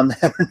picked up on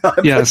that or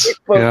not. Yes.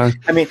 Yeah.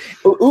 I mean,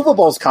 Uwe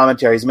Boll's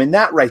commentaries, I mean,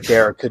 that right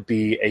there could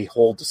be a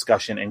whole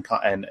discussion and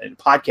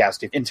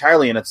podcast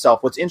entirely in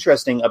itself. What's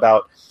interesting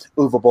about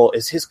Uwe Boll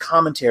is his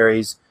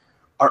commentaries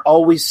are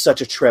always such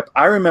a trip.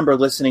 I remember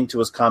listening to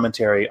his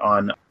commentary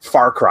on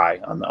Far Cry,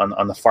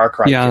 on the Far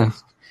Cry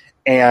disc.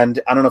 And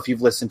I don't know if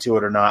you've listened to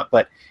it or not,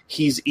 but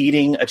he's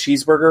eating a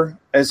cheeseburger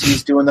as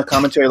he's doing the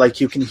commentary.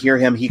 Like, you can hear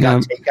him. He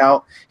got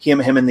takeout.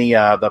 Him and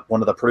the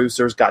one of the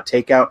producers got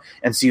takeout,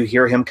 and so you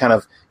hear him kind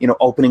of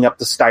opening up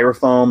the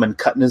styrofoam and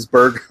cutting his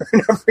burger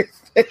and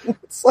everything.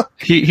 It's like,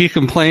 he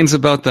complains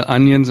about the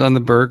onions on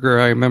the burger.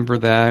 I remember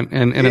that.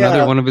 And in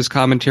another one of his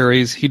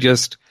commentaries, he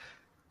just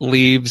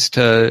leaves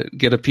to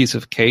get a piece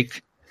of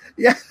cake.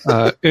 Yeah.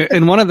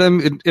 And one of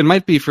them, it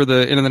might be for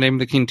In the Name of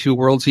the King, Two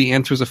Worlds. He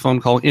answers a phone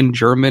call in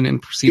German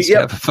and proceeds to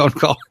have a phone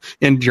call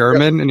in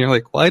German. And you're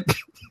like, what?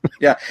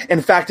 Yeah.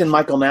 In fact, in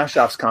Michael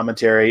Nashoff's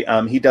commentary,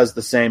 he does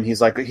the same. He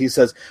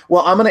says,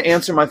 well, I'm going to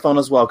answer my phone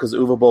as well because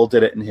Uwe Boll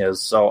did it in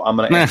his. So I'm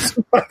going to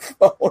answer my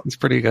phone. It's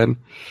pretty good.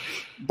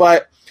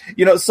 But,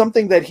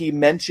 something that he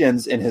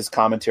mentions in his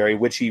commentary,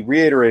 which he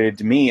reiterated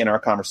to me in our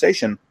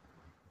conversation,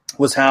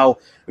 was how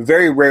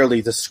very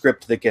rarely the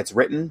script that gets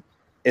written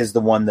is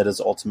the one that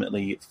is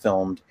ultimately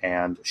filmed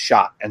and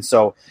shot. And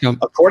so,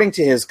 according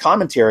to his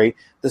commentary,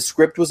 the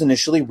script was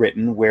initially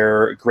written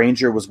where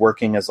Granger was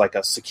working as like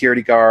a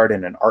security guard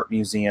in an art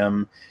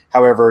museum.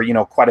 However,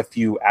 quite a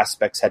few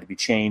aspects had to be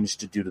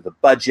changed due to the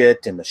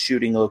budget and the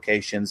shooting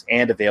locations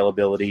and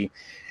availability,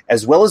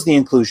 as well as the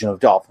inclusion of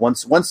Dolph.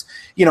 Once,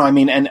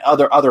 and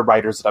other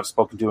writers that I've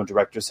spoken to and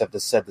directors have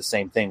said the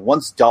same thing.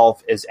 Once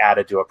Dolph is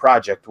added to a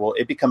project, well,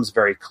 it becomes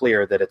very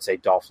clear that it's a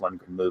Dolph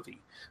Lundgren movie.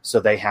 So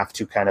they have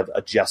to kind of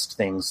adjust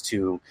things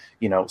to,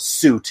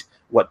 suit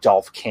what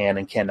Dolph can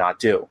and cannot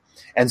do.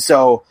 And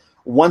so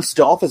once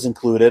Dolph is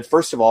included,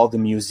 first of all,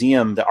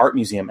 the art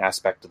museum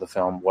aspect of the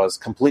film was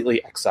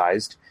completely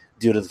excised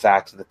due to the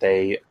fact that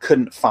they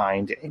couldn't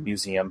find a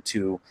museum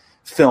to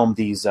film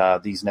these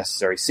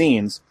necessary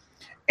scenes.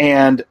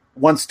 And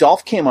once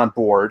Dolph came on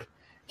board,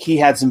 he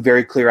had some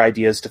very clear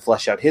ideas to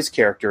flesh out his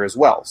character as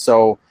well.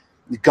 So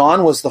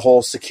gone was the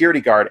whole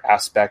security guard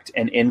aspect,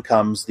 and in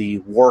comes the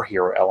war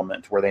hero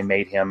element, where they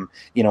made him,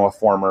 a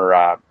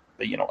former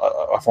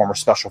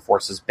special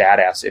forces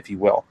badass, if you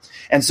will.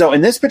 And so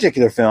in this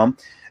particular film,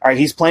 all right,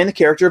 he's playing the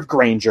character of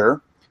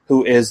Granger,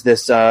 who is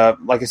this,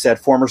 like I said,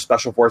 former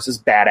special forces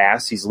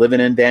badass. He's living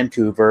in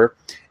Vancouver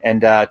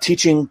and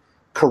teaching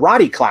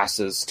karate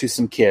classes to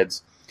some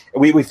kids.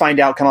 We find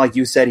out, kind of like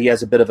you said, he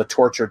has a bit of a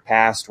tortured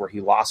past where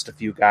he lost a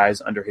few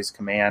guys under his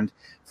command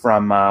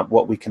from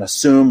what we can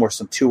assume were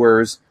some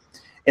tours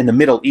in the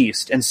Middle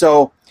East. And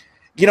so,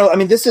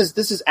 this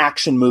is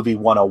action movie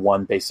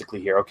 101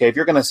 basically here. Okay, if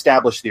you're going to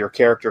establish that your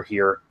character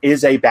here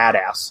is a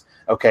badass,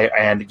 okay,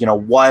 and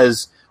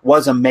was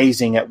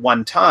amazing at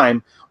one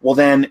time, well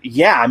then,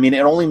 it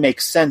only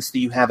makes sense that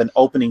you have an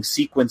opening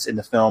sequence in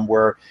the film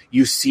where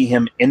you see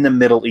him in the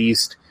Middle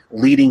East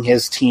leading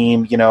his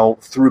team,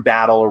 through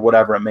battle or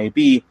whatever it may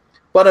be.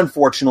 But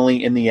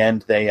unfortunately, in the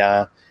end, they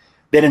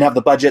didn't have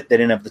the budget, they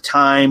didn't have the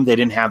time, they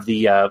didn't have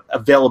the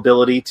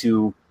availability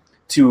to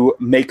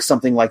make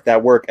something like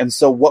that work. And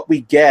so what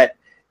we get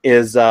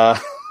is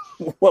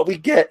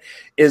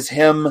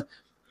him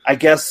I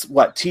guess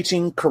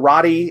teaching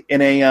karate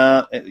in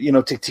a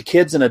to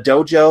kids in a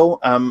dojo.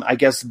 I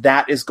guess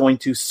that is going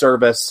to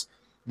service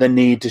the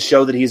need to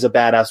show that he's a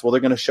badass. Well,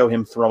 they're going to show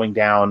him throwing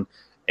down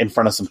in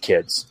front of some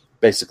kids,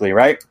 basically,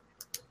 right?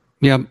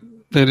 Yeah,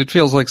 it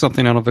feels like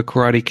something out of a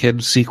Karate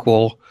Kid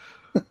sequel.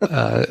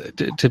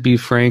 To be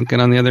frank,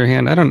 and on the other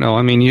hand, I don't know.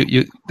 I mean,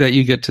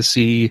 you get to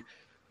see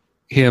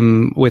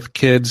him with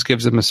kids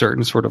gives him a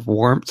certain sort of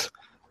warmth.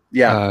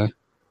 Yeah.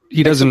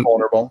 He doesn't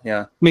vulnerable.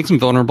 Yeah, makes him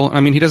vulnerable. I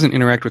mean, he doesn't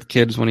interact with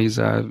kids when he's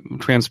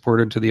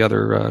transported to the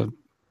other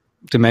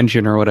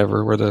dimension or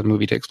whatever where the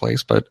movie takes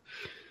place. But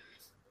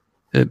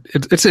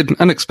it's an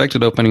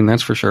unexpected opening,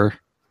 that's for sure.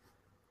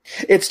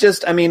 It's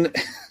just, I mean,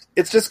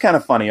 it's just kind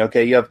of funny.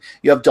 Okay, you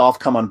have Dolph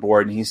come on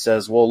board, and he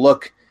says, "Well,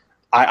 look,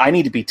 I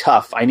need to be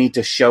tough. I need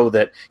to show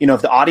that,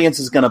 if the audience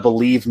is going to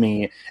believe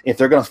me, if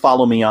they're going to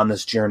follow me on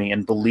this journey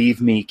and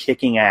believe me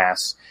kicking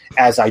ass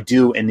as I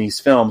do in these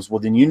films, well,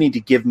 then you need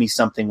to give me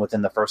something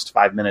within the first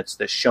 5 minutes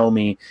that show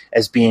me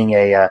as being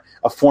a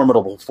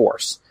formidable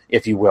force,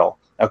 if you will."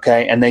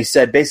 Okay. And they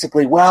said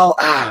basically, well,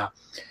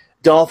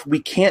 Dolph, we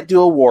can't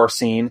do a war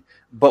scene,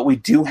 but we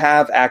do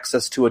have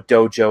access to a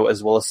dojo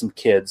as well as some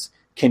kids.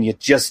 Can you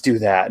just do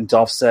that? And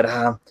Dolph said,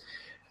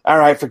 all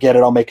right, forget it.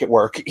 I'll make it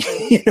work.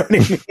 You know what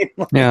I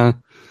mean? Yeah.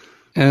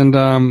 And,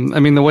 I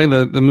mean, the way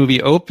the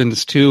movie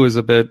opens, too, is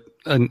a bit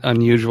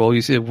unusual.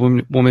 You see a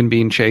woman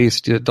being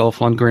chased. Dolph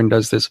Lundgren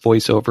does this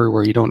voiceover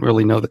where you don't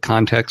really know the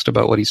context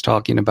about what he's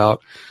talking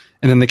about.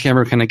 And then the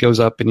camera kind of goes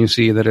up and you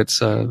see that it's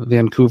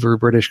Vancouver,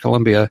 British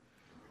Columbia.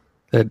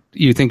 That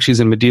you think she's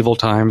in medieval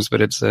times,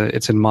 but it's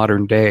in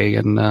modern day.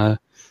 And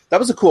that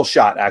was a cool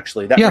shot,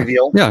 actually. That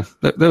reveal. Yeah,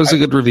 that was a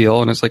good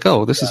reveal. And it's like,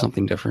 oh, this is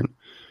something different.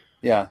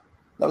 Yeah.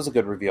 That was a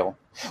good reveal.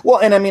 Well,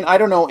 and I mean, I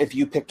don't know if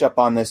you picked up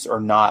on this or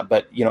not,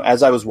 but,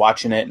 as I was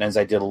watching it and as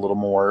I did a little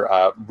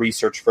more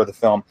research for the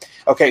film.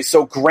 Okay,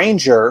 so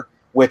Granger,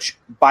 which,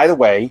 by the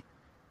way,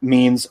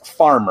 means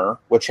farmer,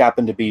 which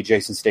happened to be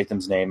Jason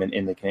Statham's name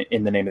in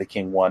the Name of the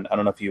King 1. I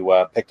don't know if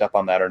you picked up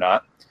on that or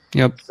not.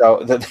 Yep.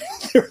 So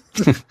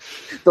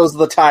those are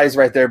the ties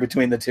right there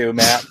between the two,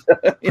 Matt.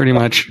 Pretty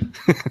much.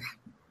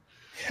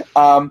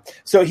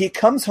 So he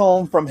comes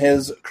home from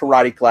his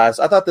karate class.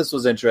 I thought this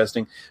was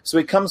interesting. So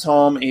he comes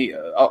home. He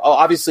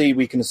obviously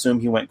we can assume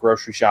he went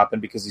grocery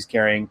shopping because he's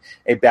carrying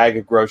a bag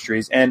of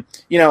groceries. And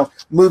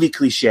movie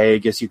cliche, I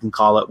guess you can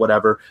call it,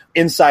 whatever.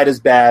 Inside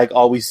his bag,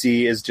 all we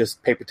see is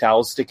just paper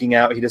towels sticking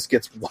out. He just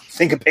gets one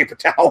thing of paper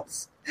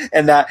towels,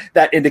 and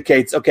that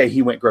indicates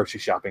he went grocery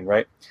shopping,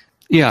 right?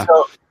 Yeah.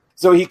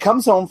 So he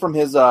comes home from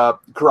his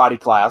karate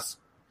class,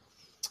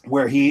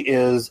 where he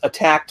is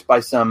attacked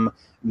by some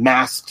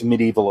masked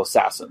medieval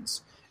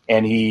assassins,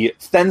 and he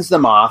fends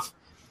them off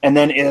and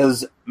then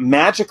is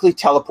magically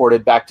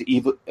teleported back to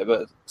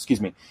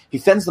he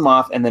fends them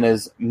off and then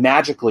is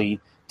magically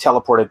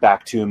teleported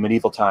back to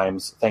medieval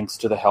times thanks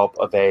to the help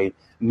of a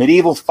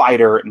medieval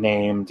fighter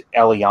named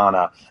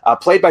Eliana,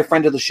 played by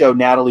friend of the show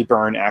Natalie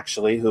Byrne,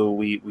 actually, who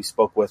we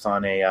spoke with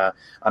on a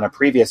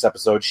previous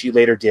episode. She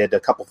later did a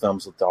couple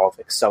films with Dolph,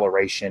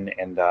 Acceleration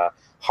and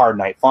Hard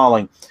Night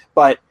Falling.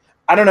 But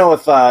I don't know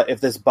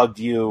if this bugged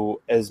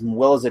you as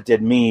well as it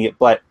did me,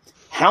 but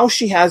how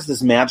she has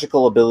this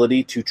magical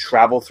ability to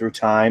travel through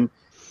time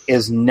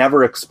is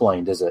never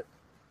explained, is it?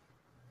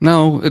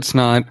 No, it's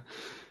not.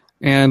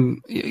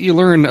 And you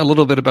learn a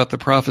little bit about the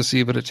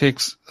prophecy, but it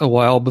takes a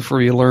while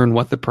before you learn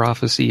what the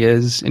prophecy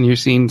is. And you're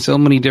seeing so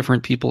many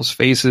different people's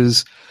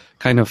faces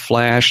kind of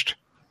flashed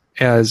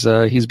as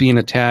he's being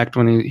attacked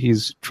when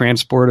he's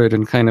transported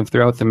and kind of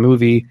throughout the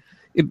movie.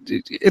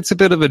 It's a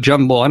bit of a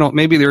jumble.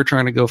 Maybe they were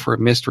trying to go for a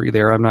mystery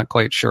there. I'm not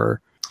quite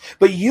sure.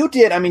 But you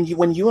did. I mean,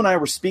 when you and I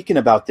were speaking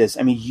about this,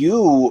 I mean,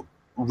 you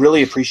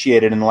really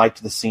appreciated and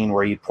liked the scene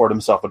where he poured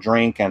himself a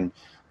drink and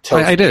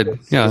I did.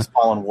 His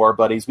fallen war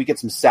buddies. We get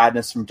some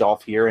sadness from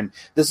Dolph here, and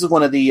this is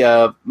one of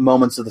the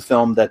moments of the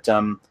film that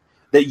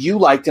you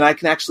liked, and I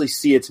can actually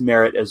see its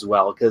merit as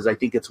well because I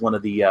think it's one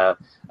of the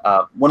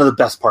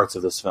best parts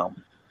of this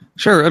film.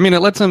 Sure. I mean,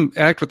 it lets him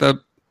act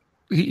without.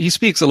 He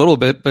speaks a little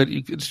bit, but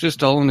it's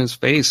just all in his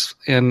face.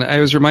 And I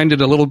was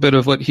reminded a little bit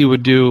of what he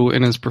would do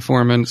in his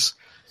performance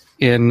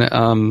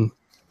in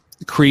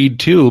Creed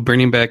 2,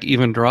 bringing back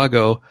Ivan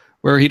Drago,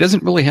 where he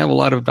doesn't really have a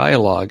lot of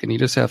dialogue, and he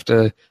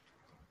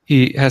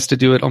has to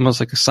do it almost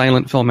like a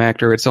silent film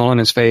actor. It's all in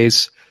his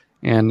face,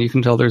 and you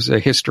can tell there's a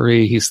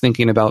history. He's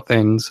thinking about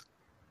things.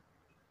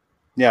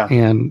 Yeah.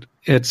 And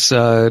it's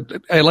I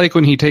like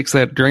when he takes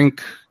that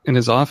drink in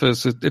his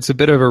office. It's a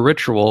bit of a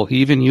ritual. He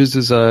even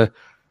uses a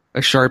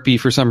Sharpie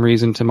for some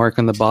reason to mark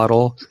on the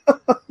bottle,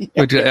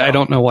 which I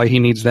don't know why he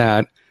needs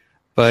that,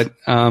 but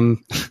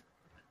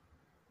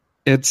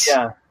it's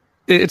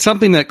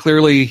something that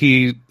clearly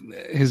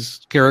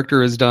his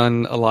character has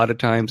done a lot of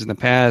times in the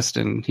past,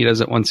 and he does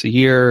it once a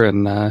year,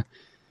 and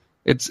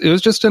it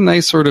was just a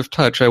nice sort of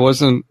touch. I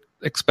wasn't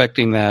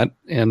expecting that,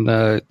 and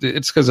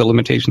it's because of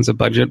limitations of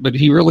budget, but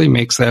he really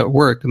makes that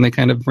work, and they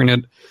kind of bring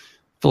it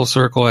full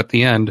circle at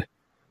the end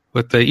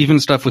with the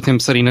even stuff with him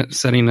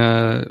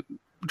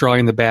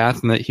drawing the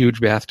bath in that huge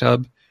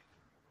bathtub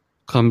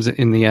comes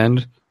in the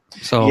end.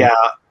 So yeah,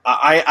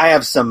 I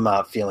have some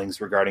feelings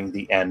regarding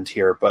the end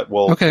here, but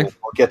we'll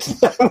get to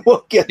that.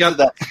 We'll get to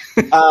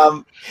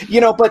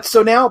that. But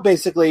so now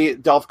basically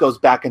Dolph goes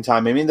back in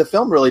time. I mean, the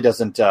film really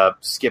doesn't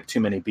skip too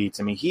many beats.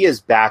 I mean, he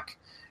is back,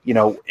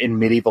 in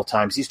medieval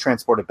times. He's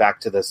transported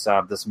back to this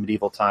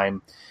medieval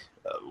time.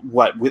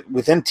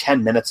 Within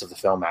 10 minutes of the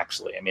film,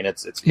 actually. I mean,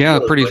 it's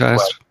really, pretty really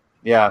fast. quick.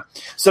 Yeah.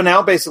 So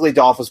now basically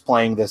Dolph is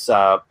playing this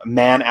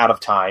man out of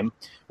time,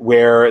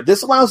 where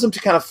this allows him to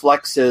kind of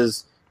flex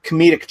his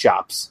comedic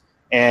chops.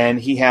 And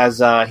he has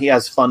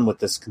fun with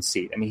this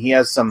conceit. I mean, he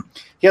has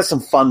some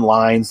fun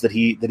lines that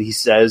he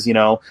says,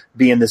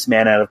 being this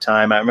man out of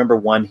time. I remember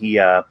one he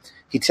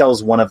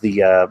tells one of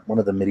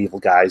the medieval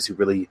guys who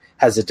really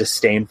has a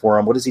disdain for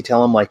him. What does he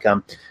tell him? Like,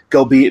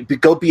 go be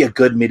a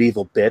good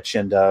medieval bitch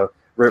and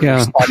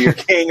respond to your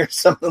king or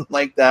something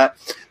like that.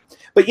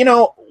 But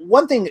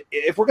one thing,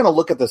 if we're going to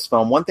look at this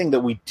film, one thing that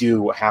we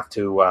do have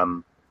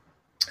to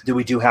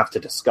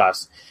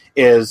discuss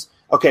is,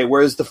 okay,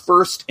 whereas the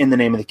first In the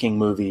Name of the King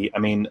movie, I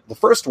mean, the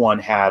first one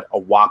had a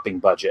whopping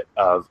budget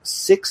of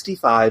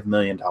 $65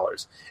 million.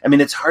 I mean,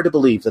 it's hard to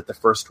believe that the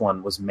first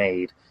one was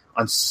made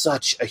on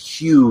such a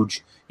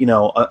huge,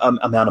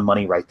 amount of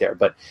money right there.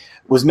 But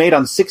it was made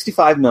on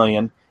 $65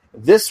 million.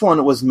 This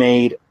one was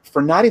made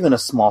for not even a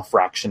small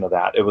fraction of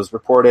that. It was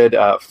reported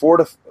 $4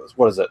 to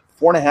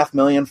 $4.5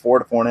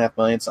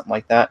 million, something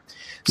like that.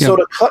 Yeah. So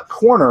to cut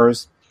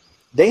corners,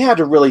 they had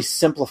to really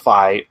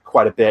simplify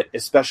quite a bit,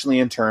 especially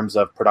in terms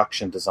of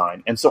production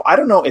design. And so I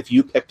don't know if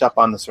you picked up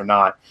on this or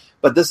not,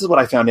 but this is what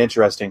I found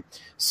interesting.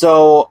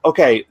 So,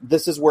 okay,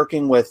 this is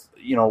working with,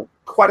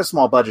 quite a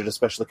small budget,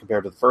 especially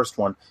compared to the first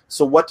one.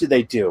 So what do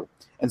they do?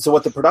 And so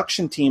what the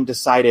production team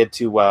decided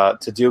to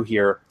do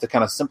here to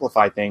kind of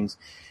simplify things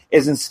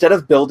is, instead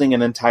of building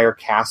an entire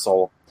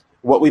castle,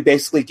 what we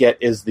basically get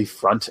is the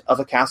front of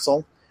a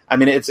castle. I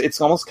mean,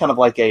 it's almost kind of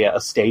like a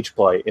stage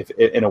play, if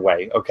in a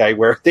way, okay,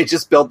 where they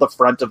just build the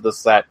front of the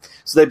set.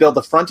 So they build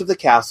the front of the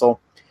castle,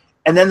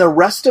 and then the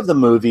rest of the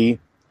movie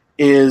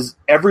is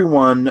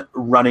everyone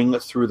running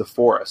through the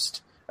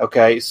forest,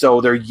 okay?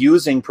 So they're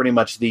using pretty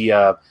much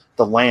the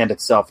land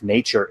itself,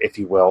 nature, if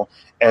you will,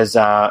 as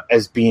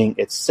being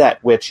its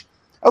set, which,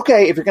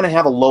 okay, if you're going to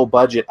have a low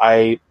budget,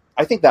 I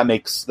think that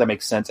makes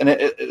sense. And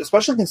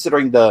especially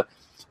considering the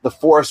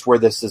forest where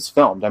this is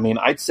filmed. I mean,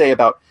 I'd say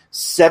about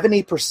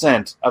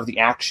 70% of the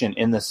action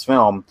in this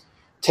film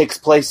takes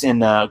place in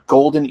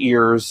Golden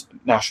Ears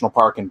National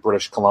Park in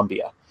British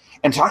Columbia.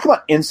 And talk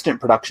about instant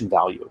production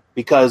value,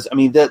 because I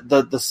mean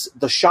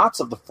the shots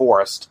of the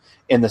forest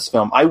in this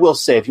film, I will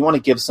say, if you want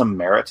to give some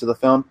merit to the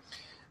film,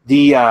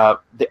 the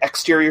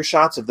exterior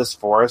shots of this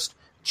forest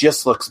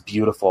just looks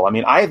beautiful. I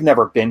mean, I have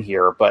never been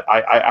here, but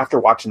I after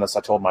watching this,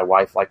 I told my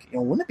wife, like,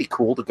 wouldn't it be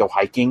cool to go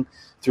hiking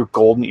through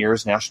Golden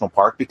Ears National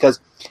Park,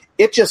 because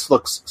it just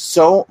looks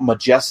so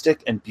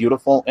majestic and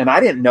beautiful. And I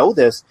didn't know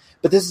this,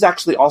 but this is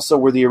actually also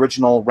where the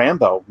original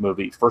Rambo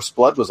movie, First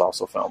Blood, was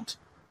also filmed.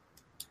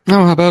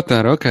 Oh, how about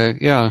that? Okay,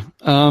 yeah.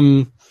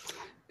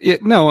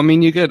 No, I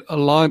mean, you get a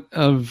lot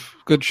of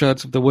good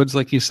shots of the woods,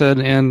 like you said,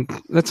 and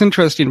that's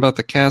interesting about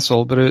the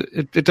castle, but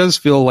it does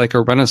feel like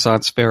a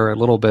Renaissance fair a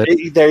little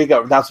bit. There you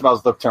go. That's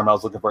the term I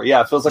was looking for.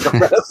 Yeah, it feels like a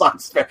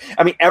Renaissance fair.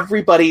 I mean,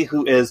 everybody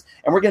who is,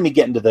 and we're going to be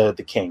getting to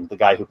the king, the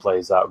guy who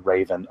plays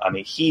Raven. I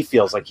mean, he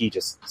feels like he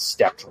just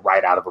stepped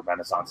right out of a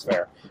Renaissance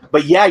fair.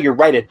 But yeah, you're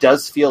right. It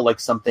does feel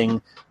like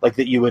something like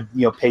that you would,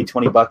 pay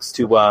 $20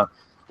 to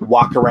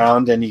walk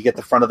around, and you get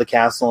the front of the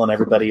castle, and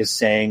everybody is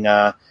saying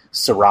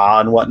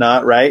Syrah and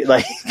whatnot, right?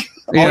 Like,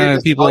 all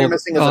you're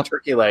missing is a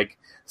turkey leg.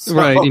 So.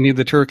 Right, you need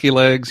the turkey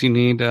legs. You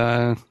need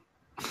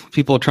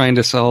people trying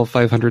to sell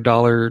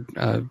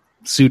 $500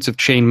 suits of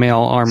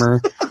chainmail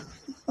armor.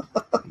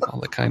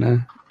 All the kind of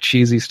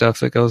cheesy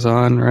stuff that goes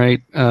on,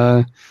 right?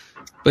 But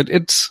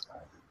it's...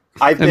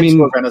 I've been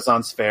to a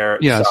Renaissance fair.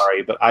 Yes.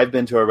 Sorry, but I've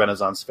been to a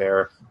Renaissance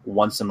fair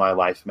once in my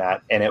life,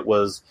 Matt, and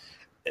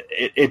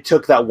it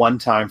took that one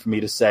time for me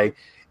to say,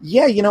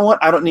 yeah, you know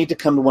what? I don't need to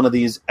come to one of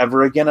these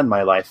ever again in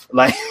my life.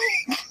 Like,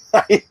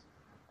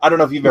 I don't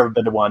know if you've ever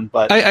been to one,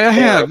 but I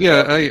have.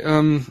 Yeah,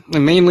 I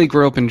mainly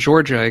grew up in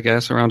Georgia, I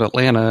guess, around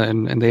Atlanta,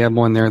 and they have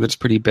one there that's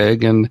pretty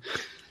big, and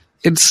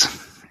it's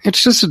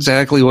just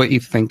exactly what you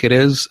think it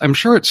is. I'm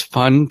sure it's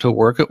fun to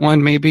work at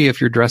one, maybe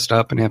if you're dressed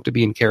up and have to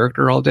be in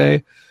character all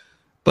day,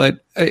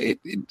 but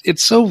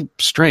it's so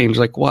strange.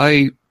 Like,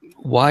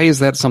 why is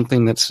that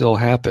something that still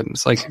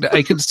happens? Like,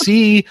 I could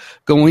see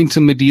going to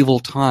medieval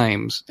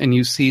times and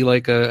you see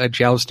like a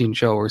jousting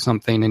show or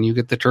something and you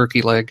get the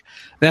turkey leg.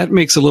 That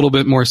makes a little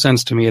bit more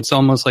sense to me. It's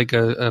almost like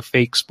a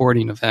fake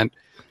sporting event.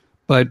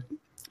 But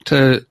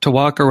to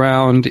walk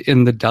around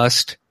in the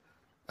dust,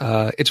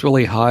 it's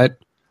really hot.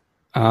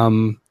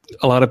 A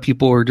lot of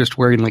people are just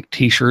wearing like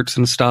t-shirts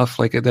and stuff.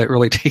 Like, that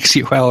really takes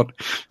you out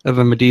of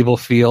a medieval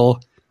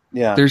feel.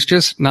 Yeah. There's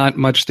just not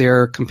much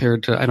there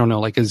compared to, I don't know,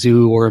 like a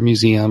zoo or a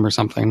museum or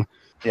something.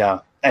 Yeah.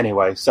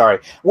 Anyway, sorry.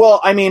 Well,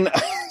 I mean,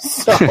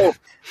 so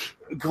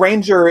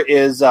Granger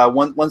is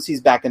once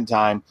he's back in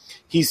time,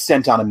 he's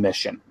sent on a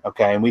mission.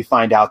 Okay, and we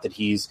find out that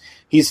he's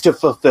to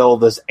fulfill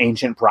this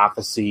ancient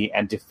prophecy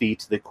and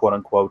defeat the quote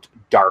unquote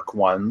Dark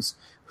Ones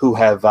who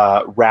have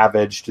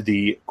ravaged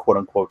the quote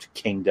unquote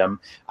kingdom.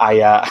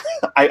 I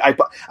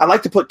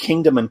like to put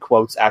kingdom in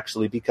quotes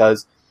actually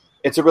because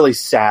it's a really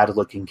sad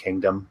looking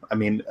kingdom. I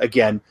mean,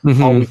 again,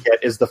 all we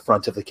get is the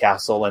front of the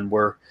castle, and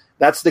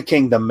that's the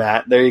kingdom,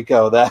 Matt. There you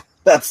go.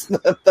 That's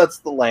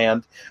the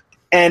land.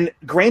 And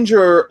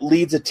Granger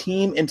leads a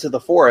team into the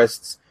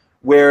forests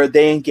where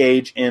they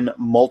engage in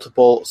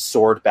multiple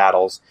sword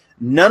battles.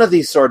 None of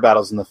these sword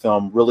battles in the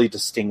film really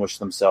distinguish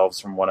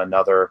themselves from one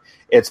another.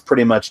 It's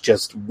pretty much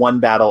just one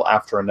battle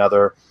after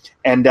another.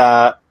 And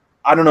I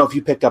don't know if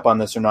you picked up on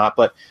this or not,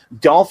 but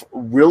Dolph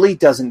really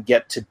doesn't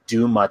get to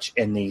do much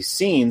in these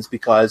scenes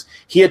because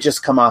he had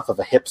just come off of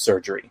a hip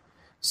surgery.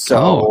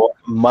 So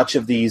much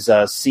of these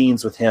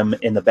scenes with him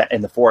in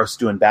the forest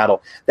doing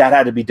battle, that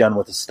had to be done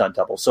with a stunt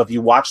double. So if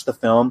you watch the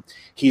film,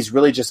 he's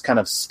really just kind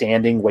of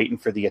standing, waiting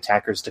for the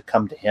attackers to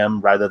come to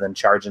him rather than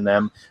charging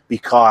them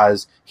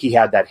because he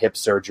had that hip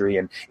surgery.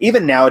 And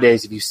even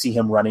nowadays, if you see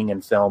him running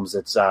in films,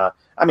 it's I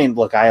mean,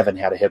 look, I haven't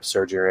had a hip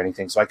surgery or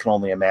anything, so I can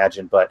only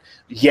imagine. But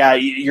yeah,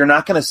 you're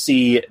not going to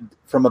see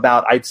from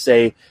about, I'd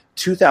say,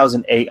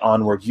 2008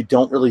 onward, you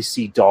don't really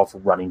see Dolph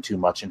running too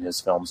much in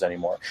his films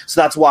anymore. So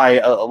that's why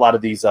a lot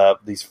of these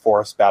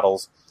forest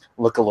battles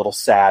look a little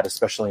sad,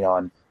 especially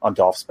on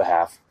Dolph's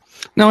behalf.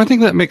 No, I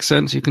think that makes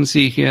sense. You can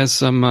see he has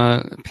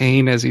some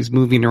pain as he's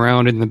moving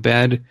around in the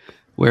bed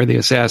where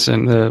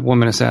the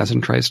woman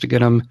assassin tries to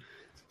get him.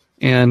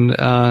 And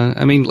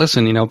I mean,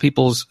 listen,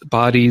 people's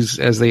bodies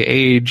as they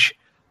age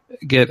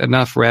get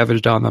enough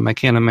ravaged on them. I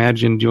can't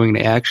imagine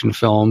doing action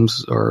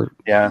films or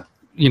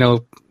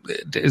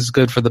is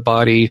good for the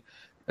body,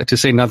 to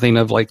say nothing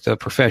of like the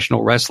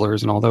professional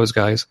wrestlers and all those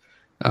guys.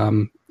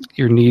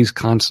 Your knees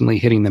constantly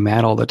hitting the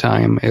mat all the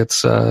time.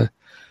 It's got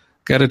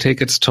to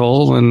take its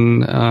toll.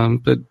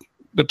 And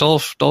but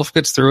Dolph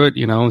gets through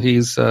it.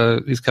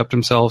 He's kept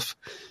himself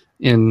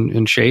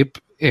in shape.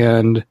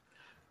 And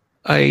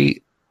I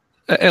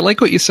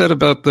like what you said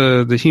about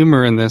the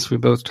humor in this. We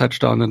both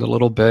touched on it a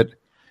little bit.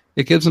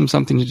 It gives him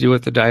something to do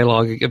with the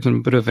dialogue. It gives him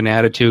a bit of an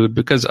attitude,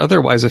 because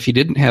otherwise, if he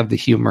didn't have the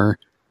humor,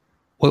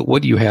 what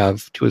would you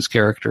have to his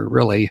character,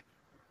 really?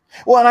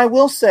 Well, and I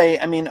will say,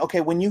 I mean, okay,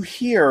 when you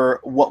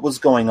hear what was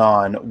going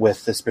on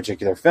with this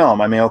particular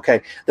film, I mean,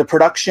 okay, the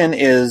production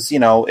is,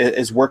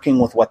 is working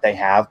with what they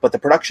have, but the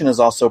production is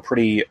also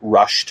pretty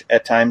rushed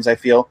at times, I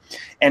feel.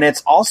 And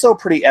it's also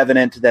pretty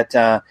evident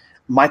that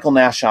Michael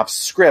Nashoff's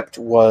script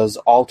was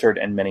altered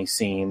in many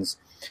scenes.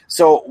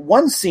 So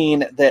one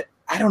scene that,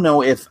 I don't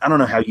know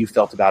how you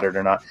felt about it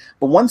or not,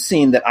 but one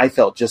scene that I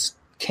felt just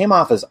came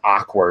off as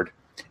awkward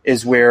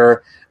is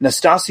where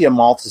Nastasia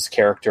Maltz's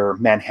character,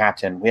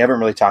 Manhattan, we haven't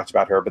really talked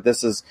about her, but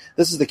this is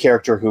the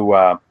character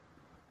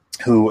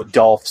who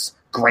Dolph's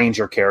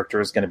Granger character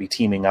is going to be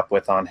teaming up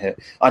with on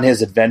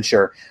his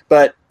adventure.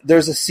 But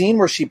there's a scene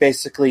where she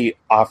basically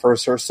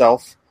offers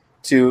herself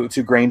to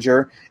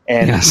Granger,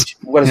 and yes.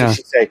 What does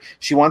she say?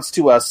 She wants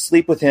to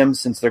sleep with him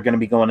since they're going to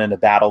be going into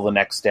battle the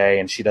next day,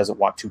 and she doesn't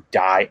want to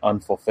die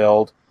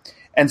unfulfilled.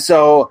 And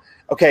so,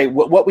 okay,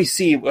 what we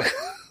see...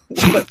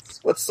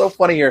 What's so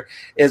funny here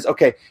is,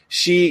 okay,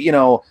 she,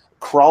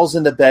 crawls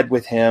into bed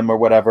with him or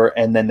whatever,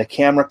 and then the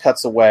camera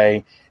cuts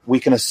away. We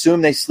can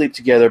assume they sleep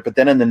together, but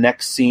then in the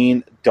next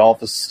scene,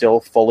 Dolph is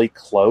still fully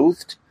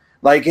clothed.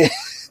 Like,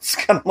 it's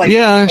kind of like...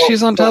 Yeah,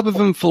 she's on top of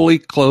him fully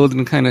clothed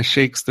and kind of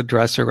shakes the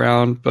dress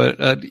around.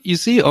 But you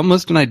see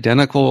almost an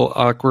identical,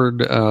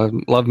 awkward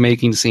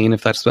lovemaking scene,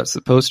 if that's what it's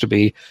supposed to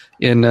be,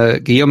 in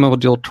Guillermo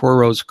del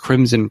Toro's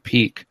Crimson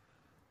Peak.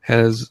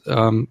 Has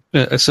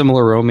a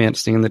similar romance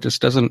scene that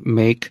just doesn't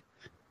make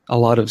a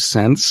lot of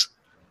sense.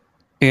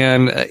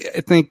 And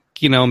I think,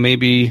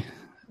 maybe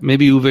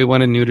Uwe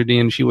wanted nudity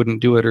and she wouldn't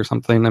do it or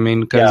something. I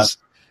mean, because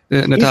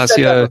Natasha...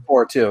 He said that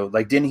before, too.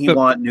 Like, didn't he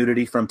want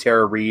nudity from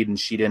Tara Reid and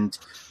she didn't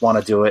want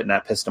to do it, and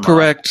that pissed him off?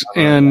 Correct.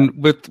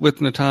 And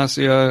with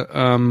Natasha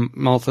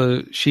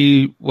Maltha,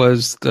 she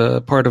was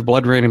the part of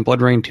Blood Rain and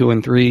Blood Rain 2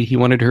 and 3. He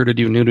wanted her to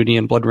do nudity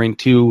in Blood Rain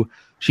 2.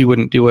 She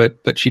wouldn't do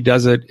it, but she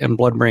does it in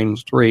Blood Rain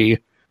 3.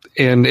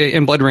 And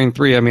in Blood Rain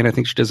 3, I mean, I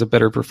think she does a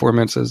better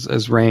performance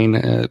as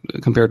Rain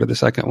compared to the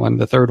second one.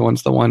 The third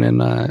one's the one in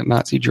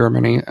Nazi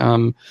Germany.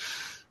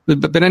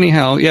 But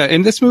anyhow, yeah,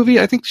 in this movie,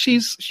 I think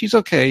she's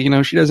okay.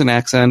 She does an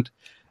accent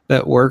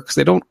that works.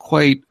 They don't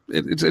quite...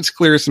 It's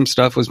clear some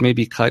stuff was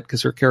maybe cut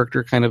because her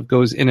character kind of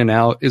goes in and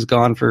out, is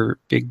gone for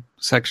big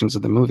sections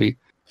of the movie.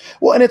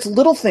 Well, and it's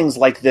little things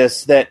like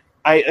this that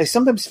I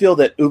sometimes feel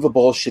that Uwe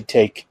Boll should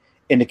take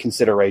into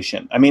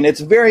consideration. I mean,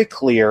 it's very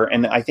clear,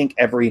 and I think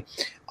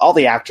all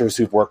the actors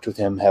who've worked with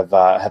him have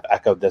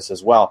echoed this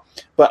as well.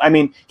 But I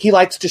mean, he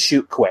likes to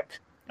shoot quick.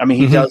 I mean,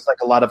 he does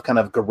like a lot of kind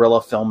of guerrilla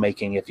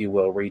filmmaking, if you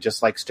will, where he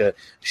just likes to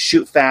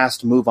shoot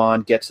fast, move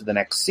on, get to the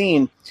next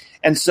scene.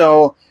 And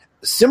so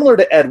similar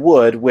to Ed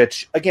Wood,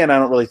 which, again, I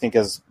don't really think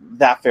is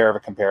that fair of a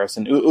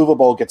comparison. Uwe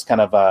Boll gets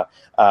kind of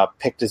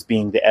picked as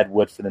being the Ed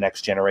Wood for the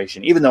next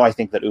generation, even though I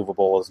think that Uwe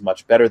Boll is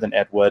much better than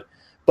Ed Wood.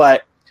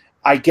 But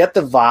I get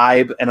the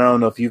vibe, and I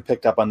don't know if you've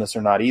picked up on this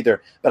or not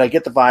either, but I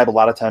get the vibe a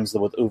lot of times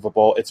with Uwe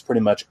Boll, it's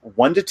pretty much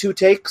 1 to 2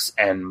 takes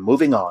and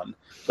moving on.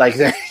 Like,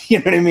 you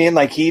know what I mean?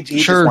 Like, he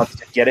just wants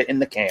to get it in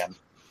the can.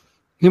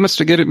 He wants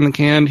to get it in the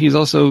can. He's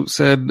also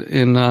said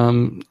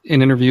in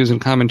interviews and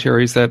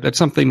commentaries that that's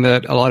something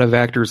that a lot of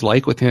actors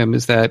like with him,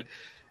 is that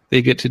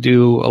they get to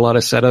do a lot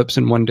of setups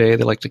in one day.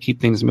 They like to keep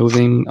things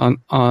moving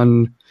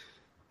on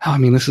I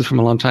mean, this is from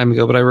a long time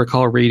ago, but I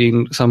recall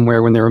reading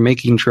somewhere when they were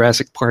making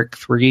Jurassic Park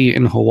 3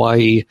 in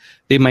Hawaii,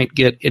 they might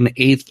get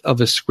 1/8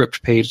 of a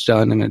script page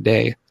done in a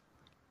day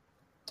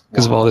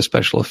because of all the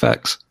special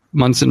effects.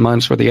 Months and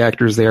months where the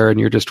actor's there and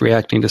you're just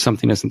reacting to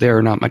something that isn't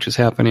there. Not much is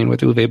happening with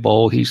Uwe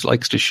Boll. He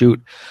likes to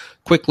shoot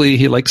quickly.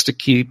 He likes to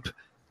keep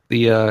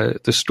the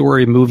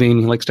story moving.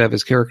 He likes to have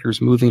his characters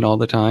moving all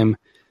the time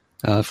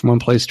from one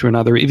place to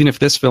another. Even if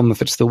this film,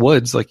 if it's The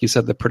Woods, like you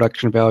said, the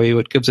production value,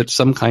 it gives it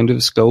some kind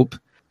of scope.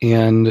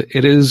 And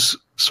it is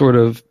sort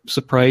of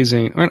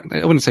surprising. Or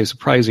I wouldn't say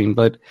surprising,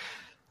 but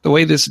the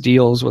way this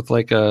deals with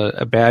like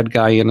a bad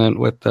guy in it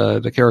with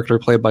the character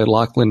played by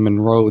Lachlan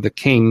Monroe, the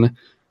King,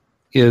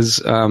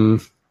 is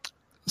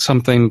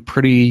something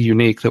pretty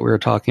unique that we were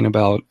talking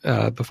about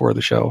before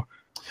the show.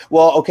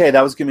 Well, okay,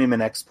 that was going to be my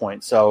next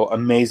point. So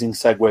amazing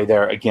segue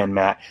there again,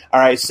 Matt. All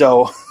right,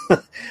 so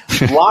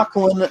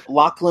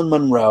Lachlan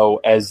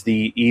Monroe as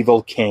the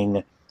evil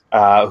king,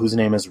 whose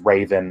name is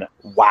Raven.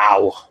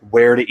 Wow,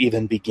 where to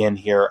even begin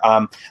here?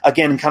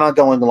 Again, kind of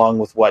going along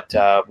with what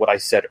I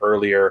said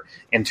earlier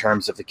in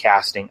terms of the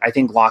casting. I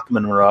think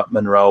Lachlan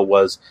Monroe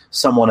was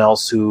someone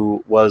else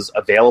who was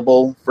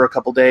available for a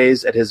couple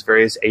days at his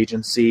various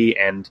agency,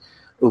 and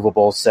Uwe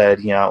Boll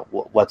said,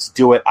 let's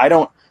do it. I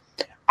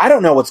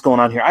don't know what's going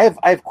on here. I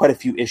have quite a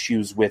few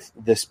issues with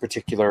this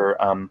particular,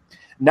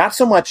 not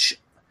so much.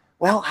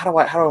 Well, how do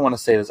I want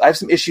to say this? I have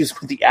some issues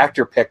with the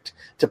actor picked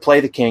to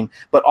play the king,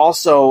 but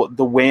also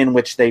the way in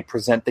which they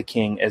present the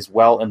king as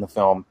well in the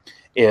film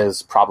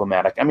is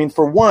problematic. I mean,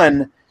 for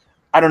one,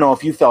 I don't know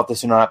if you felt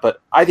this or not,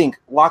 but I think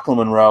Lachlan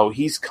Monroe,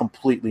 he's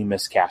completely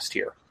miscast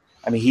here.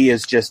 I mean, he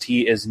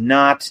is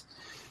not,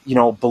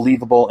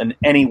 believable in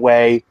any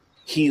way.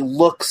 He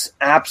looks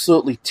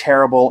absolutely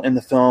terrible in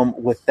the film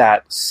with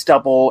that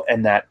stubble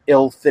and that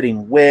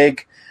ill-fitting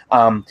wig.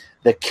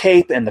 The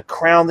cape and the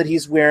crown that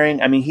he's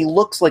wearing. I mean, he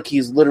looks like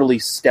he's literally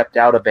stepped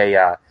out of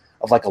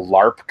like a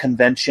LARP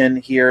convention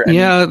here.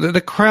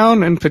 The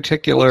crown in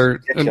particular,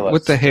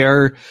 with the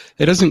hair,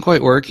 it doesn't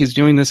quite work. He's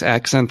doing this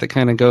accent that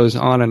kind of goes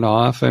on and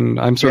off, and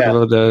I'm sort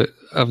of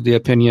the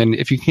opinion,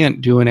 if you can't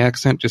do an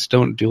accent, just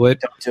don't do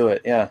it. Don't do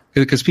it, yeah.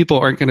 Because people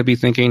aren't going to be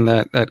thinking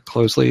that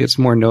closely. It's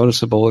more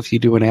noticeable if you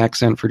do an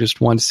accent for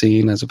just one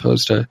scene as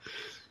opposed to,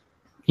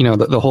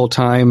 the whole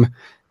time.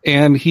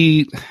 And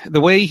the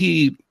way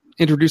he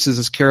introduces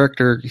his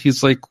character,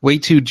 he's like way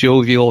too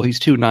jovial. He's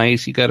too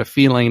nice. You got a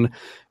feeling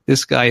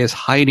this guy is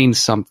hiding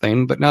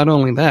something. But not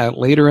only that,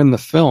 later in the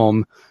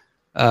film,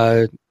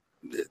 he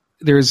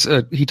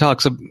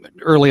talks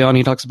early on.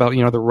 He talks about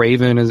the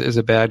Raven is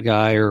a bad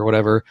guy or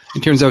whatever.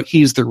 It turns out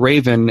he's the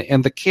Raven,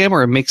 and the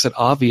camera makes it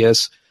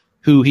obvious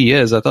who he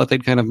is. I thought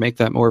they'd kind of make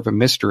that more of a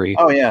mystery.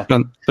 Oh yeah.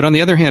 But on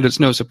the other hand, it's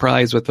no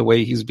surprise with the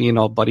way he's being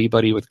all buddy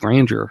with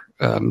Granger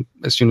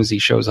as soon as he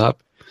shows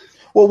up.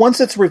 Well,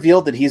 once it's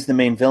revealed that he's the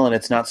main villain,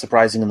 it's not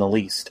surprising in the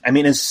least. I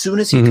mean, as soon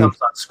as he comes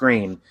on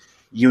screen,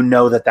 you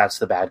know that that's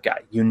the bad guy.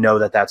 You know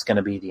that that's going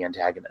to be the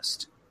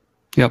antagonist.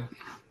 Yep.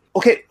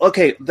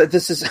 Okay.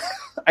 This is,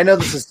 I know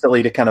this is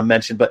silly to kind of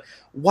mention, but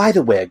why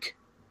the wig?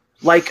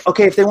 Like,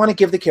 okay, if they want to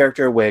give the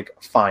character a wig,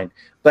 fine.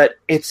 But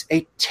it's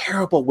a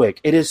terrible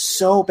wig. It is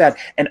so bad.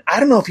 And I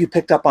don't know if you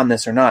picked up on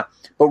this or not,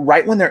 but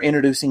right when they're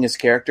introducing his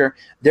character,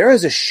 there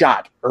is a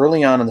shot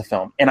early on in the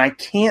film, and I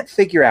can't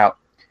figure out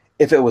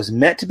if it was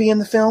meant to be in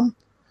the film,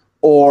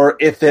 or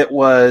if it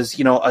was,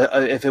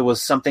 if it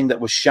was something that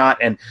was shot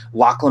and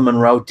Lachlan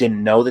Monroe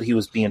didn't know that he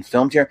was being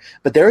filmed here.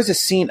 But there is a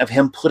scene of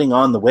him putting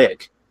on the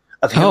wig.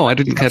 I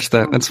didn't catch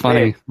that. That's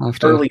funny.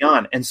 Early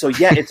on, and so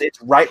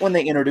it's right when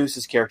they introduce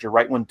his character,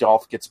 right when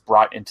Dolph gets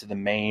brought into the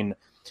main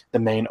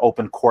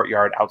open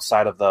courtyard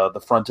outside of the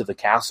front of the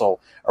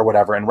castle or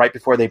whatever, and right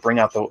before they bring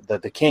out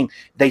the king,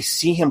 they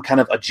see him kind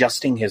of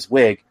adjusting his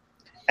wig,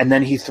 and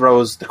then he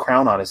throws the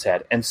crown on his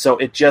head, and so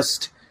it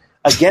just.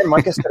 Again,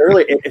 like I said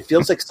earlier, it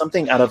feels like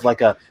something out of like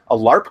a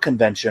LARP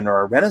convention or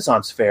a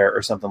Renaissance fair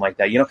or something like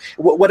that.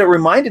 What it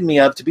reminded me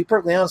of, to be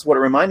perfectly honest,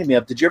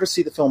 did you ever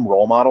see the film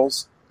Role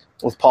Models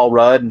with Paul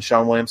Rudd and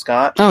Seann William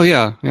Scott? Oh,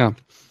 yeah.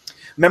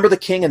 Remember the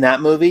king in that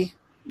movie?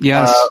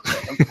 Yes.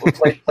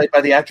 Played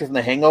by the actor from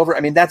The Hangover? I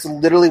mean, that's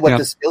literally what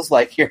this feels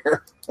like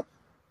here.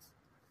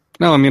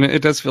 No, I mean,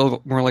 it does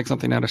feel more like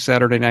something out of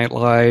Saturday Night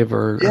Live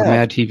or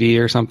Mad TV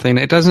or something.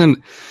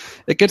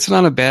 It gets it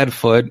on a bad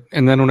foot,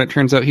 and then when it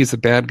turns out he's a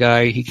bad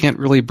guy, he can't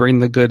really bring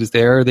the goods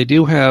there. They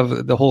do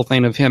have the whole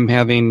thing of him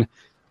having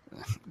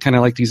kind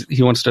of like these,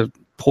 he wants to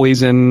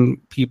poison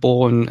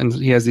people, and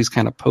he has these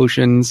kind of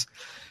potions,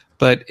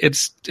 but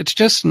it's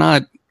just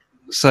not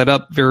set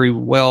up very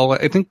well.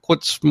 I think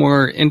what's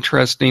more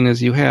interesting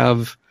is you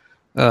have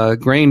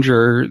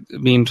Granger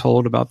being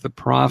told about the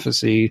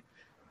prophecy,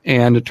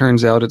 and it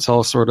turns out it's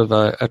all sort of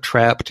a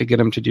trap to get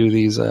him to do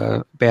these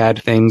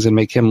bad things and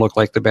make him look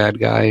like the bad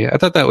guy. I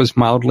thought that was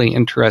mildly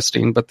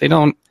interesting, but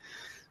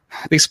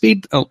they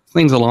speed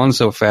things along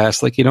so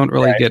fast, like you don't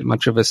really get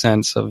much of a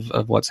sense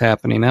of what's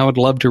happening. I would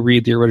love to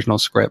read the original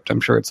script. I'm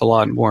sure it's a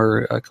lot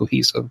more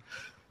cohesive.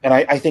 And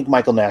I think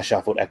Michael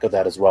Nashoff would echo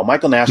that as well.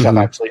 Michael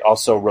Nashoff actually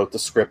also wrote the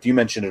script. You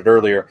mentioned it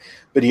earlier,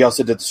 but he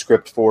also did the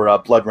script for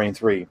Blood Rain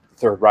 3,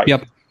 Third Reich.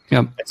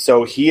 Yep.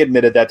 So he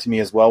admitted that to me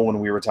as well when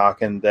we were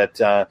talking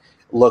that,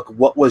 look,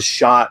 what was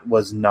shot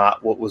was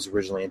not what was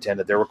originally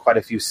intended. There were quite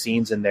a few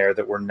scenes in there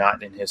that were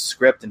not in his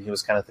script, and he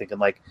was kind of thinking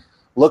like,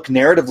 look,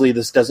 narratively,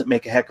 this doesn't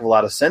make a heck of a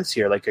lot of sense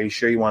here. Like, are you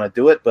sure you want to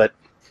do it? But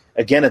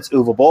again, it's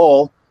Uwe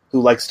Boll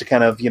who likes to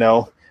kind of,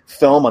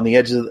 film on the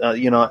edge of,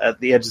 at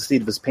the edge of the seat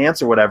of his pants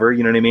or whatever.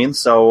 You know what I mean?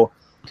 So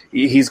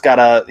he's got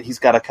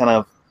to kind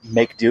of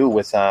make do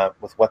with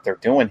what they're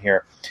doing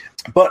here.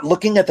 But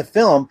looking at the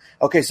film,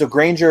 okay, so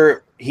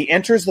Granger, he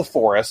enters the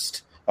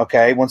forest.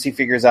 Okay, once he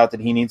figures out that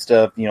he needs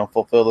to,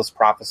 fulfill this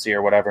prophecy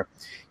or whatever,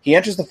 he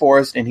enters the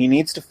forest and he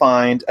needs to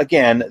find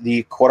again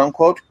the quote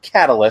unquote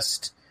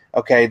catalyst.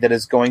 Okay, that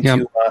is going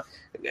to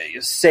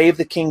save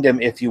the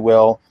kingdom, if you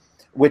will,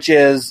 which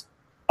is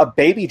a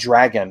baby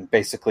dragon,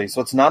 basically. So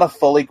it's not a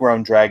fully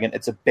grown dragon;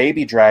 it's a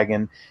baby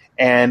dragon.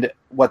 And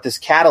what this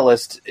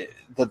catalyst,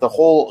 the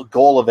whole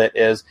goal of it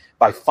is,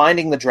 by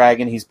finding the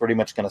dragon, he's pretty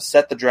much going to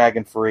set the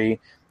dragon free.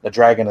 The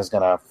dragon is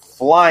going to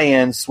fly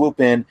in, swoop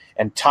in,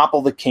 and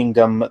topple the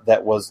kingdom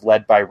that was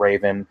led by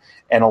Raven,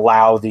 and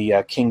allow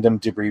the kingdom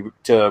to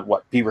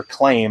be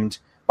reclaimed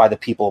by the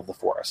people of the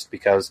forest.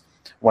 Because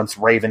once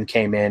Raven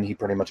came in, he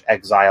pretty much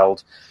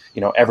exiled,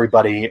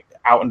 everybody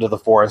out into the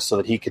forest so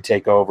that he could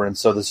take over. And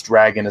so this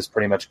dragon is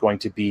pretty much going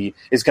to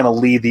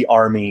lead the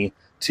army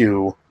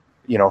to,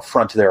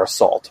 front their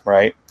assault,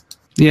 right?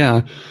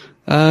 Yeah.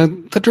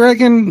 The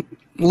dragon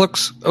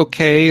looks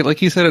okay.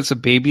 Like you said, it's a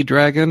baby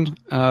dragon.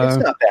 It's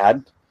not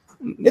bad.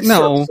 It's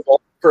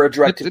serviceable for a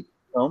direct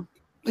film.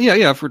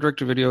 Yeah, for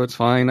direct-to-video, it's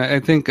fine. I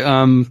think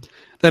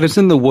that it's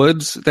in the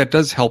woods, that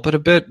does help it a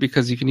bit,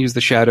 because you can use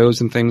the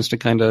shadows and things to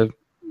kind of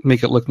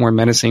make it look more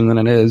menacing than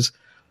it is.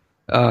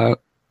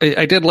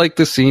 I did like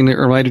the scene. It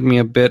reminded me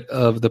a bit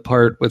of the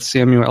part with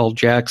Samuel L.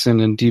 Jackson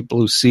in Deep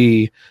Blue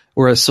Sea,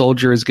 where a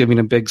soldier is giving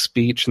a big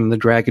speech and the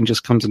dragon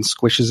just comes and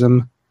squishes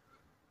him.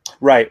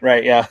 Right,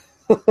 yeah.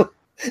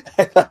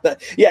 I thought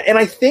that. Yeah, and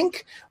I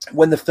think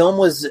when the film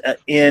was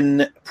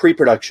in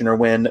pre-production, or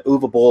when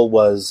Uwe Boll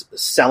was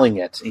selling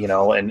it,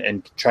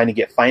 and trying to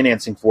get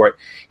financing for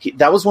it,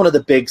 that was one of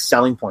the big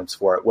selling points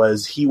for it,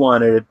 was he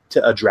wanted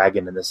a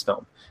dragon in this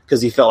film.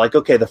 Because he felt like,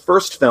 okay, the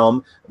first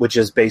film, which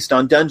is based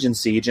on Dungeon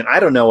Siege, and I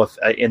don't know if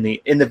in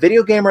the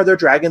video game, are there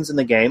dragons in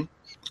the game?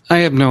 I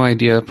have no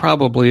idea.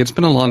 Probably. It's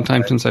been a long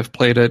time since I've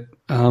played it.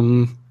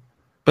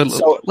 But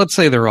let's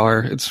say there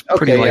are. It's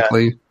pretty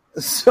likely. Yeah.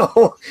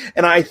 So,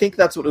 and I think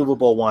that's what Uwe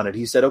Boll wanted.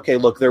 He said, okay,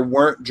 look, there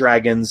weren't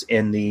dragons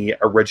in the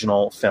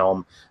original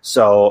film.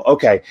 So,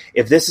 okay,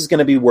 if this is going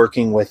to be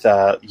working with,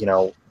 a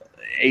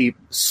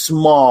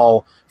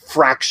small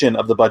fraction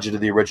of the budget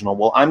of the original,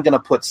 well, I'm going to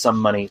put some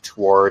money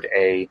toward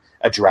a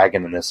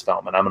dragon in this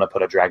film, and I'm going to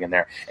put a dragon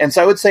there. And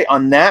so I would say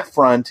on that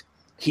front,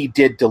 he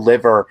did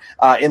deliver.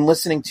 In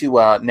listening to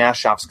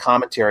Nashoff's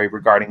commentary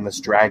regarding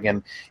this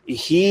dragon,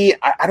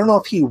 I don't know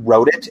if he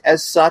wrote it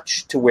as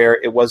such to where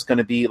it was going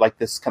to be like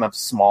this kind of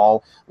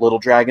small little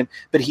dragon,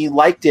 but he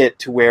liked it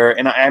to where,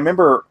 and I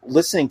remember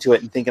listening to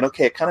it and thinking,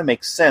 okay, it kind of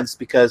makes sense,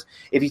 because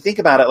if you think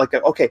about it, like,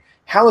 okay,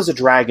 how is a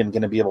dragon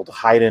going to be able to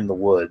hide in the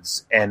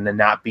woods and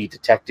not be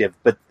detective?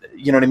 But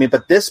you know what I mean?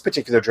 But this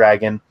particular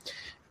dragon,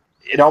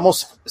 it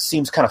almost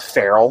seems kind of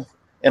feral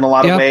in a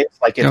lot of ways.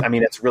 Like,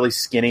 it's really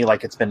skinny,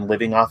 like it's been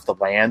living off the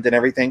land and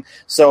everything.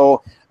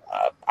 So,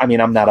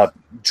 I'm not a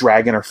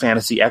dragon or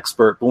fantasy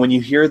expert, but when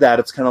you hear that,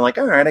 it's kind of like,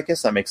 all right, I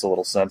guess that makes a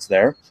little sense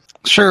there.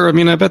 Sure.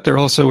 I bet they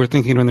also were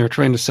thinking, when they were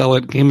trying to sell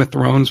it, Game of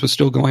Thrones was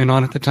still going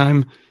on at the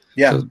time.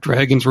 Yeah. So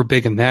dragons were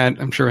big in that.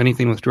 I'm sure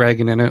anything with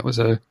dragon in it was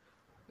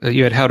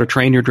you had How to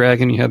Train Your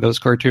Dragon, you had those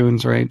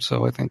cartoons, right?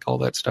 So I think all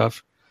that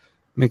stuff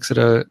makes it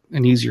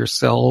an easier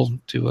sell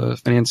to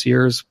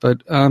financiers.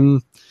 But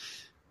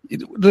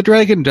the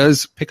dragon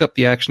does pick up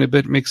the action a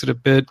bit, makes it a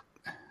bit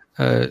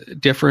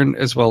different,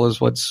 as well as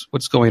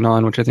what's going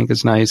on, which I think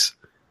is nice.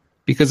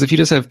 Because if you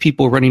just have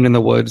people running in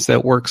the woods,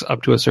 that works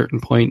up to a certain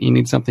point. You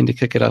need something to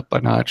kick it up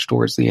a notch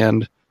towards the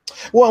end.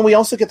 Well, and we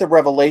also get the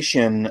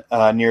revelation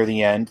near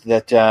the end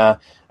that,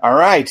 all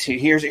right,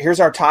 here's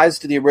our ties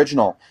to the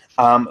original.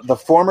 The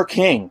former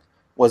king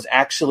was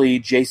actually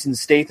Jason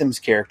Statham's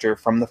character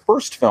from the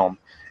first film,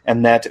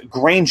 and that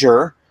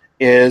Granger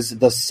is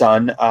the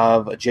son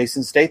of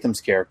Jason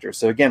Statham's character.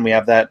 So again, we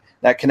have that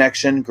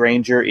connection.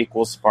 Granger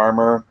equals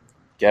farmer,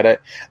 Get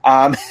it?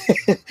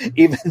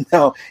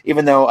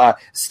 Even though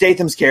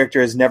Statham's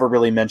character is never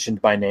really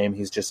mentioned by name,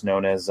 he's just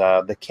known as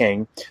the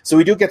King. So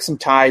we do get some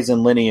ties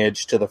and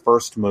lineage to the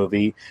first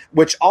movie,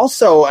 which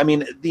also, I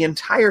mean, the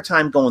entire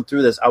time going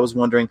through this, I was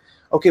wondering,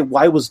 okay,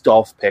 why was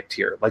Dolph picked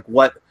here? Like,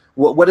 what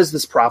is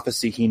this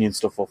prophecy he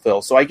needs to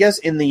fulfill? So I guess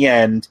in the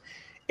end,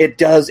 it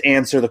does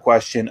answer the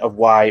question of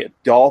why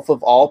Dolph,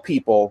 of all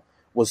people,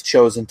 was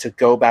chosen to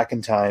go back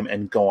in time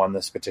and go on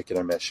this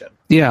particular mission.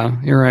 Yeah,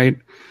 you're right.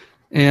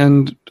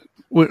 And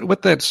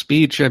with that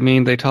speech, I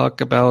mean, they talk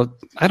about,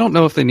 I don't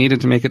know if they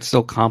needed to make it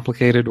so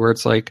complicated where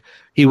it's like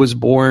he was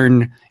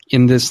born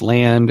in this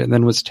land and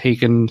then was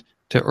taken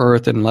to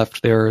Earth and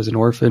left there as an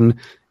orphan.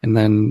 And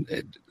then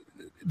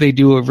they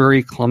do a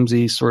very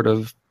clumsy sort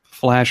of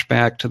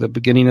flashback to the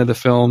beginning of the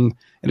film.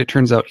 And it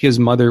turns out his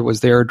mother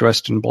was there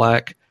dressed in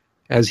black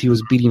as he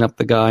was beating up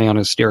the guy on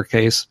his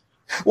staircase.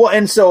 Well,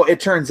 and so it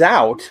turns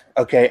out,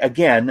 okay,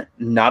 again,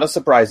 not a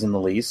surprise in the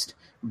least,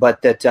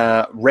 but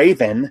that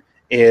Raven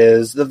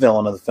is the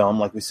villain of the film,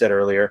 like we said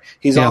earlier.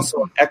 He's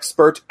also an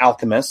expert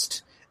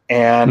alchemist,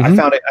 and I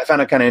found it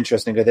kind of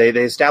interesting because they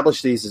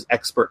established these as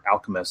expert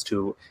alchemist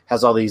who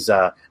has all these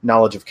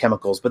knowledge of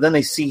chemicals, but then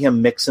they see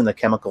him mixing the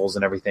chemicals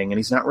and everything, and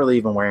he's not really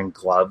even wearing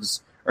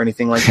gloves or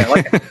anything like that.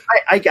 Like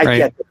I get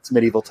that it's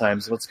medieval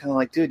times, but it's kind of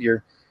like, dude,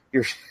 you're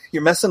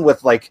messing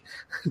with like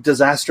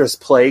disastrous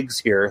plagues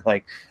here,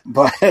 like,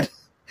 but.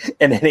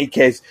 In any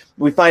case,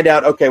 we find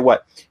out, okay,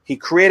 he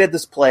created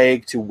this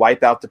plague to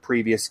wipe out the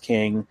previous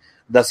king,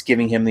 thus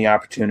giving him the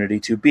opportunity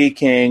to be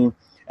king.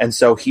 And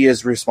so he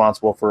is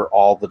responsible for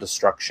all the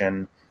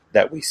destruction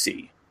that we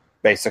see.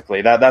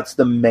 Basically, that's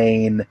the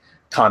main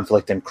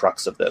conflict and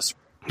crux of this.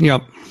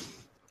 Yep.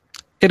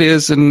 It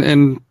is.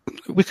 And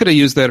we could have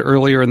used that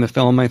earlier in the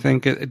film. I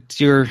think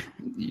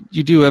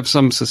you do have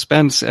some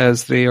suspense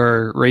as they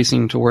are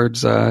racing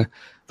towards the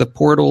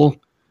portal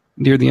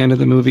near the end of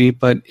the movie,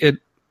 but it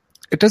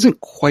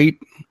doesn't quite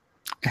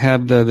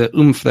have the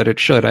oomph that it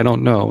should. I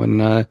don't know.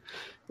 And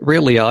Ray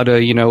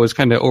Liotta, was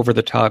kind of over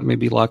the top.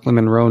 Maybe Lachlan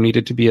Monroe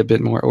needed to be a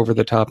bit more over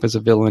the top as a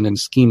villain and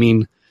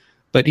scheming.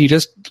 But he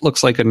just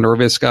looks like a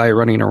nervous guy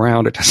running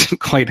around. It doesn't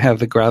quite have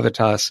the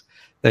gravitas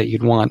that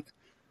you'd want.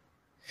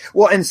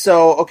 Well, and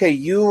so, okay,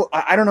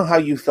 I don't know how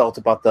you felt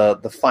about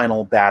the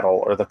final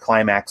battle or the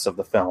climax of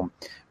the film,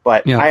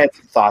 but I had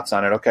some thoughts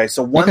on it. Okay,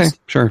 so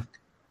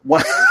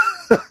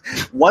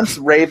once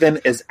Raven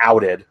is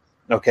outed,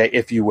 okay,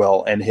 if you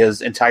will, and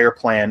his entire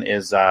plan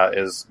is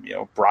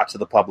brought to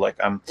the public.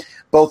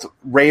 Both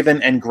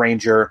Raven and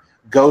Granger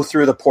go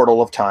through the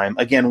portal of time.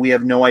 Again, we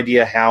have no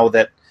idea how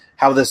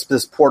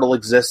this portal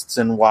exists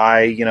and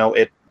why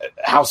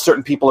how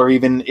certain people are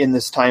even in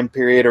this time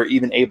period or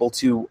even able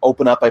to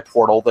open up a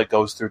portal that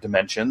goes through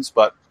dimensions.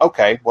 But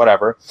okay,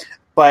 whatever.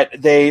 But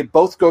they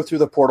both go through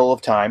the portal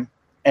of time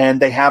and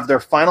they have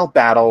their final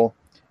battle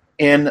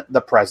in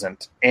the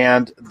present,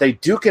 and they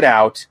duke it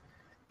out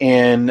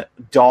in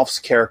Dolph's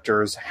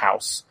character's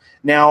house.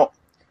 Now,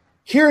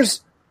 I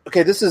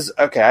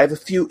have a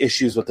few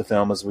issues with the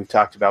film, as we've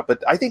talked about,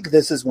 but I think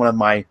this is one of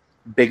my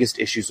biggest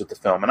issues with the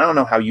film, and I don't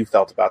know how you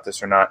felt about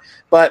this or not,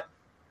 but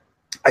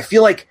I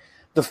feel like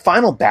the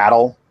final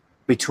battle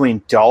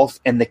between Dolph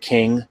and the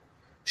King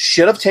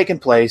should have taken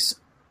place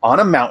on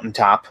a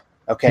mountaintop,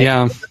 okay,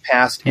 in the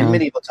past, in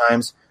medieval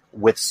times,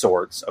 with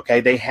swords,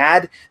 okay? They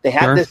had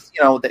this,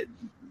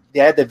 they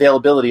had the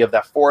availability of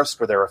that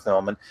forest where they were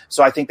filming.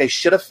 So I think they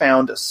should have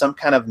found some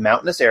kind of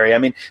mountainous area. I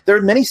mean, there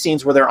are many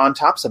scenes where they're on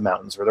tops of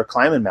mountains, where they're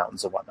climbing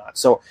mountains and whatnot.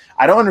 So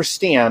I don't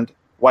understand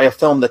why a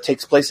film that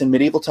takes place in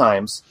medieval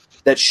times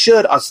that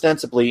should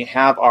ostensibly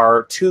have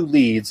our two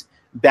leads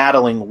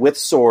battling with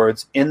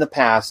swords in the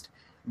past,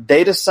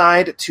 they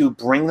decide to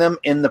bring them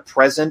in the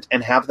present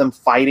and have them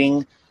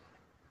fighting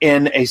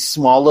in a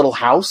small little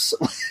house.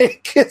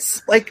 Like,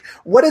 it's like,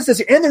 what is this?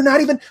 And they're not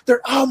even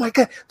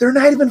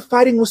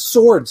fighting with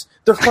swords.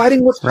 They're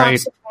fighting with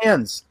pots of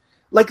hands.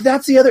 Like,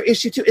 that's the other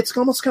issue too. It's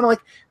almost kind of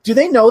like, do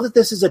they know that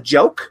this is a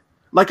joke?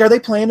 Like, are they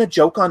playing a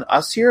joke on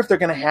us here if they're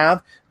going to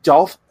have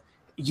Dolph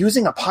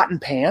using a pot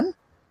and pan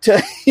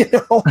to,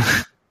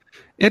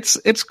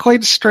 It's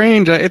quite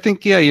strange. I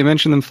think, you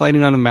mentioned them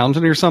fighting on a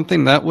mountain or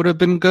something. That would have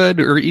been good.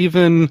 Or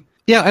even,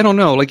 I don't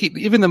know. Like,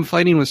 even them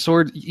fighting with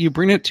swords, you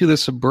bring it to the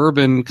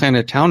suburban kind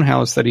of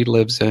townhouse that he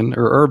lives in,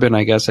 or urban,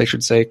 I guess I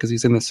should say, because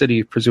he's in the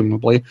city,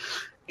 presumably.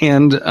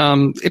 And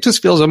it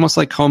just feels almost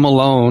like Home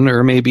Alone,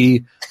 or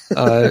maybe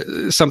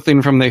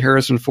something from the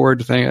Harrison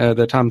Ford thing,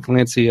 the Tom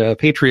Clancy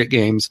Patriot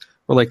games,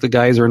 where like the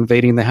guys are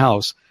invading the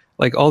house.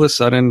 Like, all of a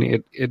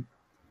sudden,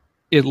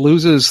 it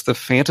loses the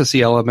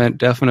fantasy element,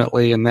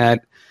 definitely, in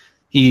that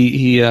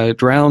he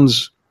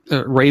drowns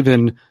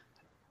Raven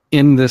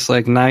in this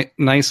like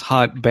nice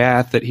hot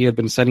bath that he had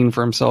been setting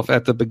for himself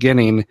at the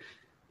beginning.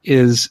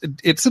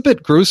 It's a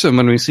bit gruesome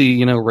when we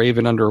see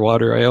Raven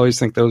underwater. I always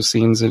think those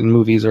scenes in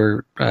movies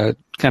are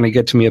kind of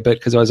get to me a bit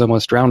because I was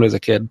almost drowned as a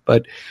kid.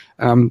 But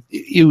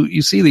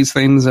you see these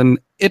things and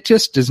it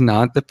just is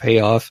not the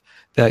payoff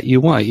that you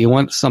want. You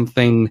want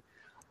something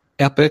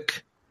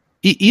epic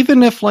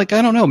even if, like,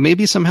 I don't know,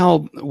 maybe somehow,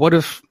 what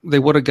if they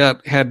would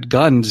have had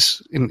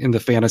guns in the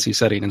fantasy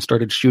setting and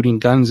started shooting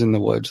guns in the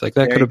woods? Like,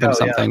 that could have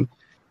been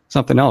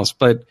something else.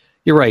 But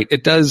you're right.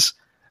 It does.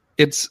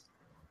 This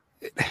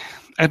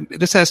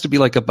has to be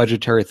like a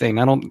budgetary thing.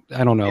 I don't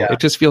know. Yeah. It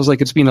just feels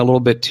like it's being a little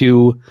bit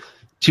too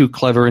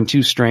clever and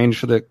too strange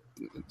for the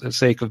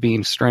sake of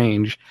being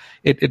strange.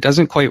 It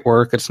doesn't quite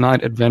work. It's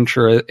not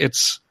adventure.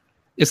 It's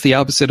the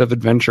opposite of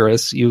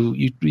adventurous.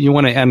 You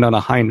want to end on a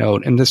high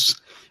note, and this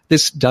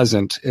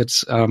doesn't.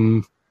 It's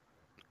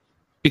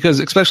because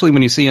especially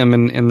when you see them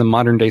in the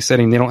modern day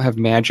setting, they don't have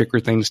magic or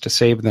things to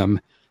save them.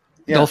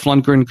 Yeah. Dolph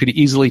Lundgren could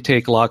easily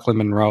take Lachlan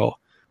Monroe.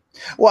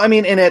 Well, I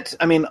mean,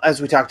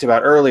 as we talked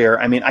about earlier,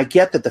 I mean, I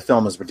get that the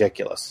film is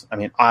ridiculous. I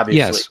mean, obviously.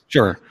 Yes,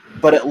 sure.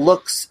 But it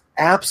looks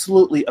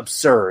absolutely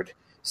absurd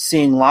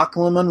seeing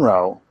Lachlan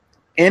Monroe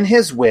in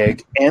his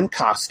wig and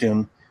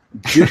costume,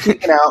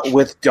 duking it out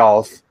with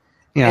Dolph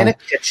in a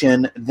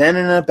kitchen, then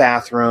in a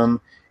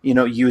bathroom,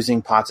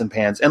 using pots and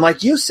pans. And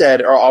like you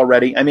said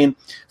already, I mean,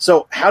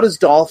 so how does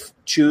Dolph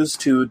choose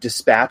to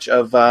dispatch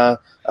of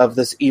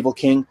this evil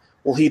king?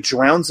 Well, he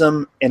drowns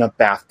him in a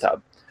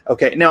bathtub.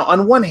 Okay, now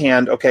on one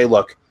hand,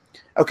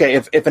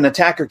 if an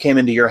attacker came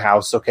into your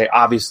house,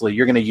 obviously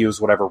you're going to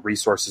use whatever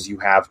resources you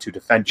have to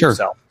defend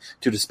yourself,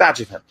 to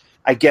dispatch of him.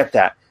 I get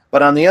that.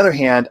 But on the other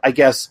hand, I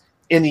guess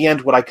in the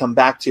end what I come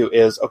back to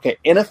is,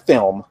 in a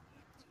film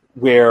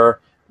where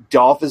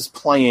Dolph is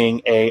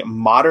playing a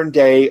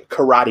modern-day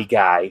karate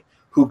guy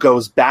who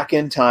goes back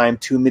in time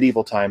to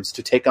medieval times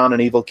to take on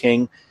an evil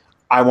king,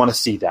 I want to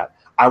see that.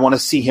 I want to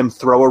see him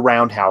throw a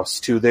roundhouse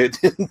to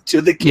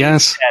the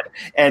king's head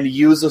and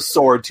use a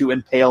sword to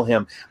impale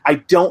him. I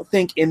don't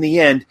think in the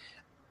end,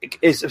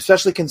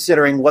 especially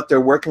considering what they're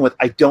working with,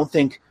 I don't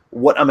think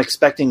what I'm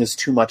expecting is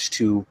too much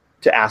to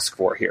ask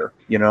for here,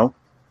 No,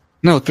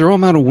 throw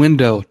him out a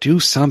window. Do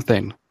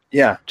something.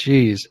 Yeah.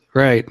 Jeez.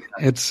 Right.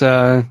 It's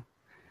a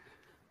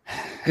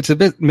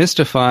bit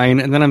mystifying.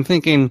 And then I'm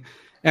thinking,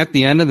 at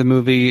the end of the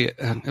movie,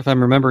 if I'm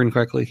remembering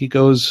correctly, he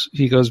goes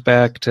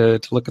back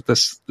to look at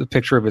the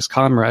picture of his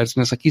comrades,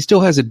 and it's like he still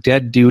has a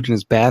dead dude in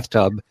his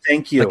bathtub.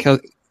 Thank you. Like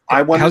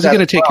how's he going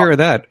to take care of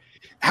that?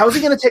 How's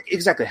he going to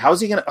exactly?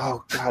 How's he going to?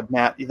 Oh God,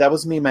 Matt, that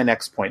was my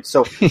next point.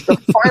 So the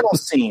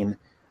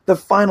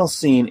final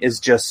scene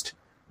is just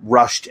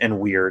rushed and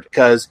weird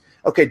because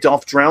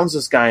Dolph drowns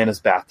this guy in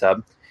his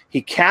bathtub.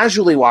 He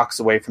casually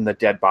walks away from the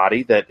dead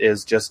body that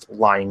is just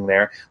lying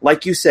there.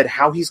 Like you said,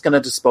 how he's going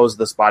to dispose of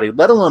this body,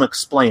 let alone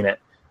explain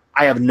it,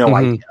 I have no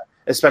idea.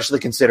 Especially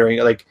considering,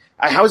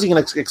 how is he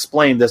going to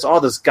explain this? Oh,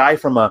 this guy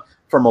from a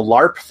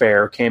LARP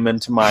fair came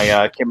into my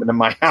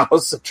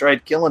house and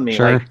tried killing me.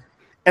 Sure.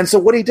 And so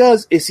what he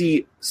does is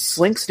he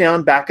slinks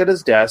down back at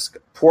his desk,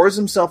 pours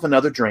himself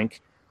another drink,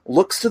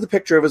 looks to the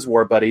picture of his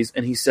war buddies,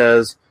 and he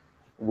says,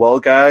 "Well,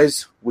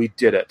 guys, we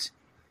did it."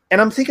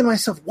 And I'm thinking to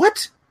myself,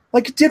 what?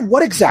 Did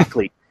what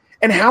exactly?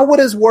 And how would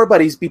his war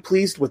buddies be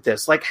pleased with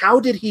this? How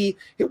did he...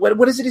 What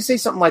did he say?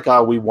 Something like,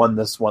 we won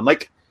this one.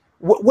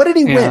 What did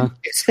he win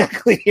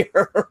exactly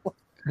here?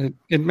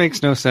 It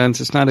makes no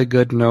sense. It's not a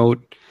good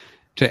note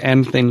to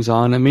end things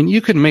on. I mean, you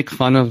could make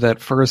fun of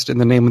that first In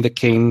the Name of the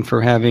King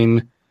for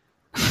having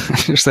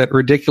just that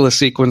ridiculous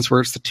sequence where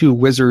it's the two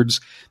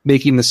wizards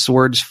making the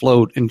swords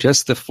float and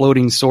just the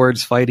floating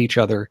swords fight each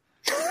other.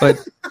 But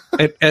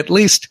at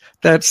least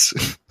that's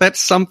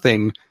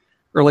something.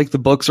 Or the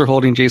books are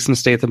holding Jason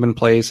Statham in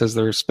place as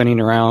they're spinning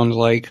around.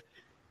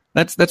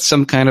 That's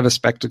some kind of a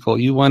spectacle.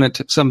 You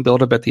want some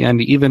build up at the end,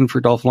 even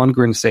for Dolph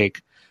Lundgren's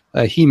sake.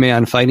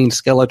 He-Man fighting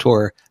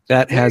Skeletor.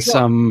 That has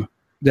some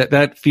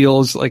that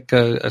feels like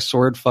a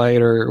sword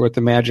fight or with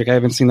the magic. I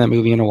haven't seen that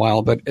movie in a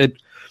while, but it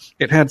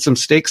had some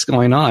stakes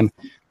going on.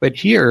 But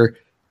here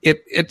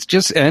it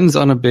just ends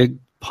on a big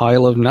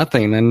pile of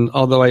nothing. And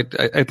although I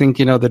think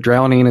the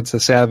drowning, it's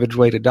a savage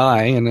way to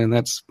die, and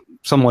that's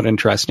somewhat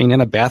interesting. In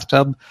a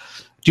bathtub,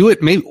 do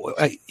it. Maybe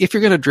if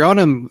you're going to drown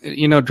him,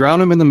 drown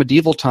him in the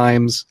medieval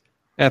times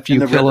after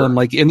you kill him,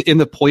 in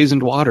the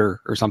poisoned water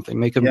or something.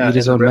 Make him eat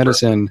his own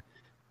medicine.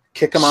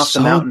 Kick him off the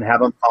mountain,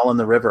 have him fall in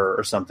the river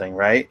or something,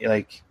 right?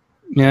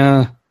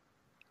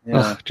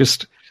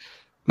 Just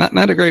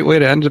not a great way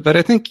to end it. But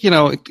I think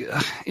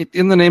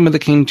In the Name of the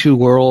King, Two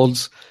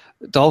Worlds,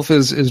 Dolph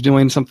is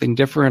doing something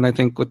different. I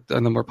think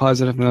on the more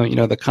positive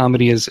note, the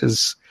comedy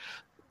is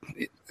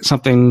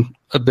something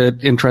a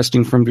bit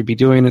interesting for him to be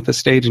doing at this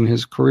stage in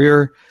his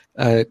career.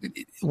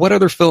 What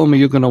other film are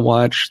you going to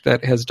watch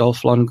that has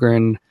Dolph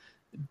Lundgren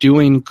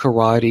doing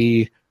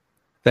karate,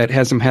 that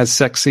has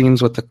sex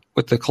scenes with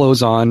the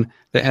clothes on,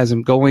 that has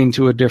him going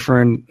to a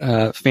different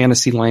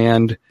fantasy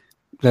land,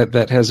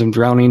 that has him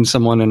drowning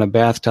someone in a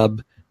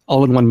bathtub,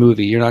 all in one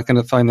movie? You're not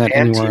going to find that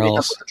anywhere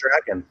else.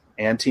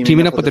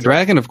 Teaming up with the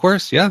dragon, of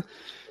course, yeah.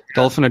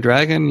 Dolph and a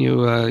dragon.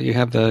 You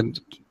have the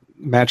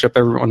matchup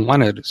everyone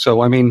wanted.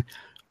 So I mean,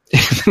 In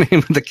the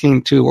Name of the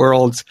King, Two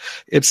Worlds,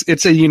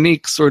 it's a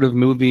unique sort of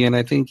movie, and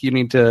I think you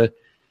need to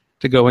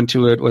go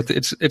into it with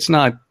it's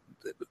not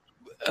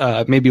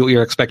maybe what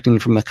you're expecting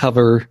from the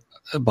cover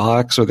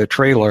box or the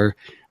trailer,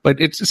 But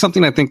it's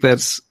something I think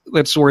that's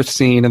worth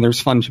seeing, and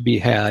there's fun to be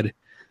had,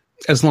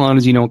 as long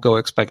as you don't go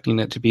expecting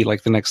it to be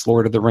like the next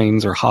Lord of the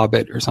Rings or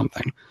Hobbit or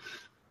something.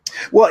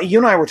 Well, you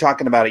and I were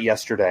talking about it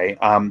yesterday.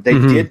 They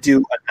did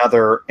do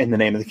another In the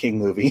Name of the King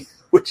movie,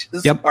 which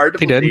is hard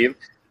to believe.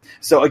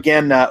 So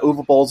again,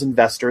 Uwe Boll's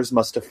investors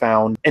must have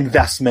found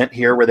investment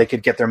here where they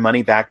could get their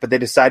money back, but they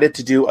decided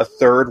to do a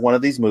third one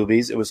of these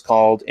movies. It was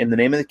called In the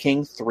Name of the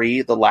King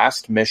 3, The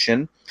Last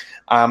Mission.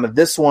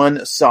 This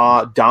one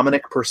saw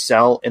Dominic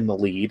Purcell in the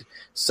lead.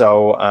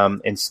 So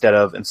instead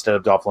of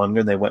Dolph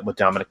Lundgren, they went with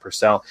Dominic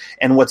Purcell.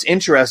 And what's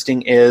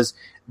interesting is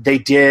they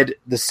did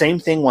the same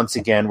thing once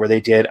again, where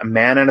they did a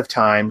man out of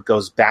time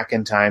goes back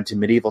in time to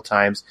medieval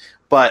times.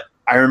 But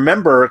I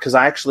remember, because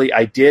I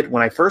did,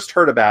 when I first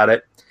heard about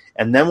it,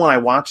 and then when I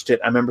watched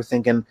it, I remember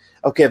thinking,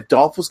 okay, if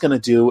Dolph was going to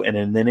do an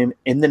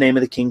In the Name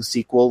of the King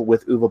sequel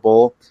with Uwe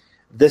Boll,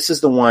 this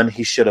is the one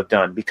he should have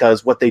done.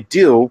 Because what they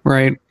do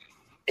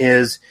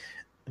is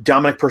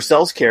Dominic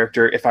Purcell's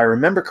character, if I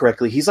remember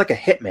correctly, he's like a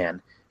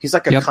hitman. He's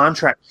like a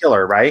contract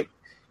killer, right?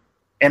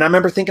 And I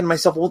remember thinking to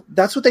myself, well,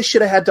 that's what they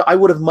should have had. I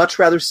would have much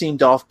rather seen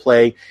Dolph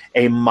play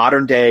a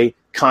modern-day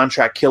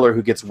contract killer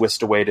who gets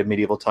whisked away to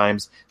medieval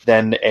times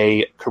than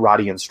a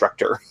karate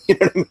instructor. You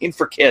know what I mean?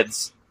 For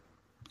kids.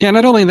 Yeah,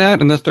 not only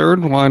that, in the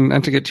third one,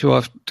 not to get too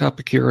off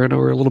topic here,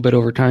 or a little bit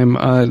over time,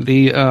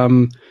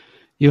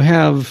 you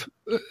have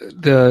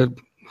the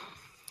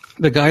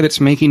guy that's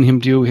making him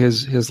do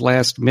his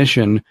last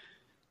mission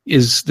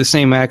is the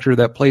same actor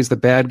that plays the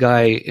bad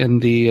guy in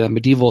the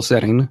medieval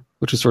setting,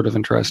 which is sort of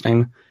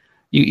interesting.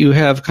 You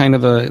have kind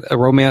of a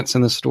romance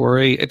in the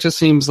story. It just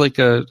seems like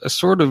a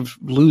sort of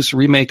loose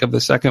remake of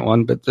the second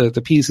one, but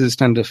the pieces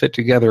tend to fit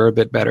together a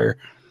bit better.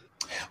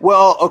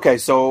 Well, okay,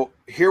 so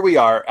here we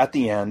are at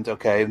the end.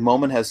 Okay, the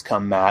moment has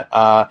come, Matt.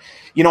 I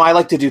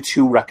like to do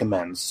two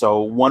recommends.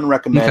 So one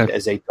recommend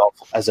as a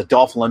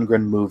Dolph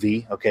Lundgren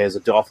movie, okay, as a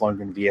Dolph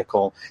Lundgren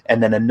vehicle,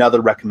 and then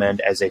another recommend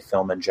as a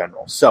film in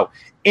general. So,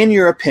 in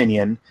your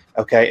opinion,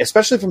 okay,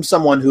 especially from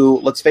someone who,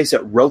 let's face it,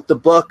 wrote the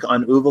book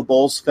on Uwe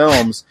Boll's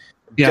films,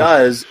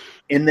 does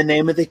In the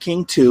Name of the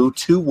King 2,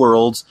 Two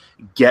Worlds,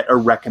 get a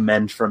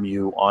recommend from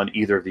you on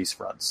either of these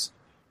fronts?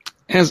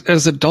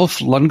 As a Dolph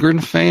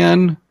Lundgren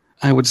fan,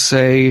 I would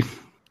say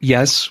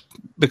yes,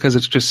 because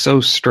it's just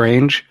so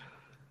strange.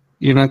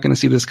 You're not going to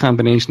see this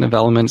combination of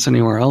elements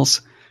anywhere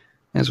else,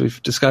 as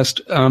we've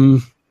discussed.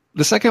 The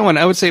second one,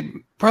 I would say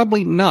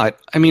probably not.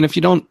 I mean, if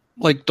you don't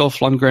like Dolph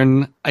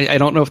Lundgren, I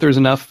don't know if there's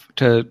enough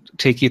to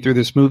take you through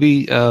this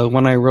movie.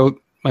 When I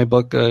wrote my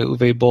book,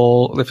 Uwe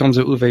Boll, The Films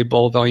of Uwe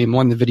Boll, Volume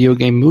 1, The Video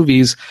Game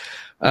Movies,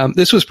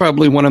 this was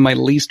probably one of my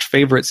least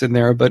favorites in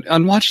there, but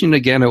on watching it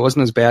again, it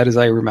wasn't as bad as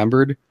I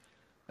remembered.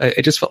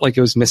 It just felt like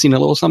it was missing a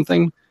little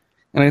something.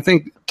 And I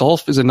think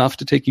Dolph is enough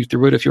to take you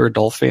through it if you're a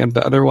Dolph fan,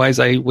 but otherwise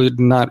I would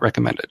not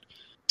recommend it.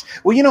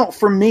 Well,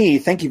 for me,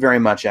 thank you very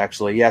much,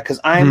 actually. Yeah,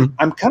 because I'm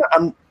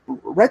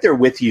right there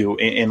with you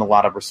in a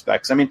lot of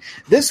respects. I mean,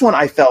 this one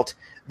I felt,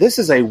 this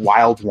is a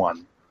wild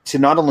one to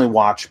not only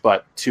watch,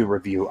 but to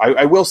review.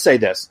 I will say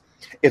this.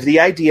 If the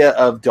idea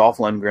of Dolph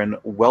Lundgren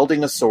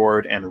welding a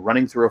sword and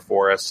running through a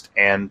forest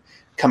and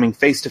coming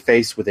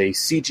face-to-face with a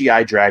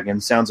CGI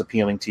dragon sounds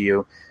appealing to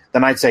you,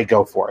 then I'd say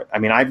go for it. I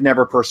mean, I've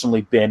never personally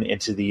been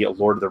into the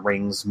Lord of the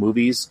Rings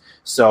movies,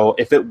 so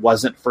if it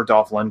wasn't for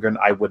Dolph Lundgren,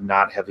 I would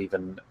not have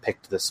even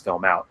picked this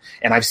film out.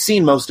 And I've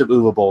seen most of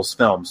Uwe Boll's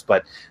films,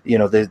 but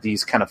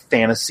these kind of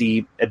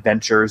fantasy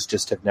adventures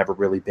just have never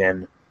really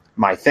been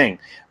my thing.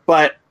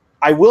 But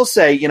I will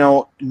say,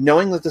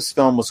 knowing that this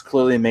film was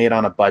clearly made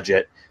on a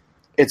budget,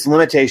 its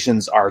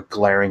limitations are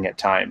glaring at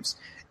times.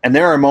 And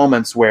there are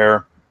moments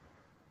where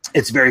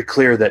it's very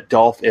clear that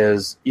Dolph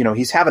is,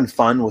 he's having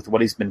fun with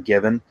what he's been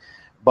given,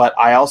 but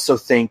I also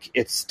think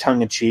it's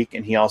tongue-in-cheek,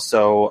 and he's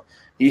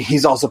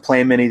also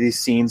playing many of these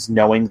scenes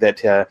knowing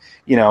that,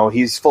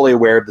 he's fully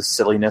aware of the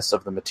silliness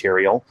of the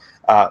material.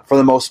 For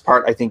the most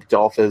part, I think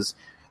Dolph is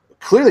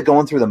clearly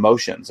going through the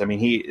motions. I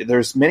mean,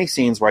 there's many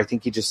scenes where I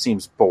think he just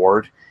seems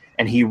bored,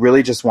 and he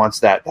really just wants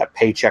that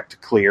paycheck to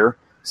clear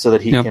so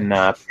that he can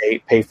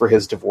pay for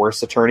his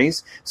divorce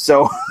attorneys.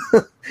 So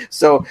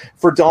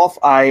for Dolph,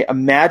 I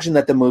imagine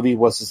that the movie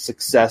was a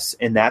success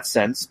in that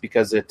sense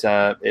because it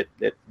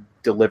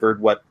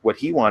delivered what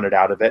he wanted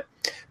out of it.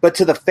 But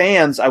to the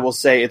fans, I will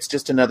say it's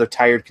just another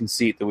tired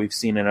conceit that we've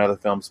seen in other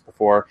films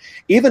before.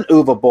 Even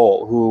Uwe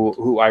Boll,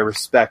 who I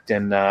respect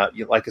and,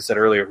 like I said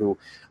earlier, who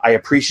I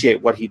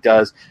appreciate what he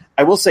does,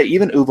 I will say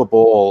even Uwe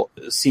Boll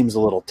seems a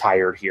little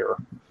tired here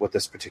with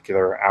this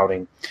particular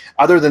outing.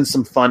 Other than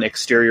some fun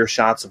exterior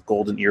shots of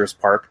Golden Ears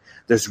Park,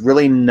 there's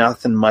really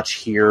nothing much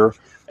here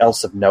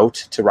else of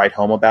note to write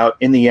home about.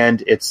 In the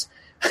end, it's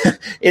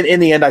in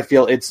the end, I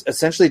feel it's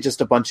essentially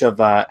just a bunch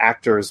of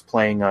actors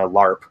playing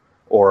LARP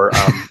or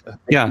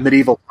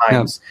medieval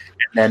times,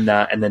 and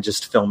then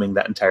just filming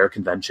that entire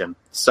convention.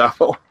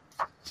 So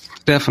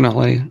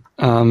definitely,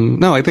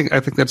 no, I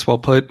think that's well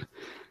put.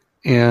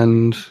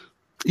 And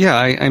yeah,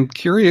 I'm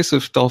curious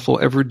if Dolph will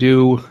ever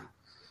do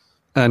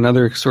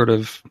another sort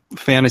of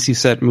fantasy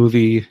set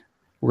movie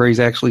where he's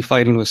actually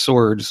fighting with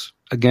swords.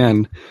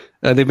 again.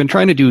 They've been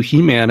trying to do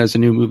He-Man as a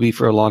new movie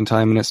for a long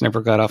time, and it's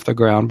never got off the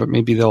ground, but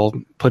maybe they'll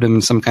put him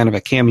in some kind of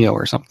a cameo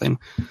or something.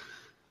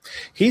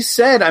 He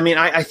said, I mean,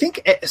 I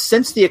think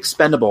since the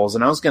Expendables,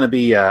 and I was going to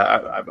be,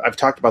 I've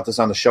talked about this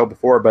on the show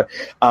before, but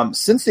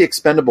since the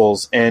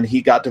Expendables and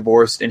he got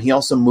divorced and he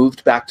also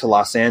moved back to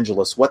Los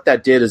Angeles, what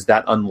that did is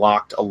that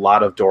unlocked a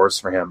lot of doors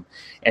for him.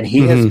 And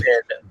he has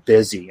been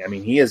busy. I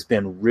mean, he has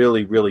been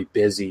really, really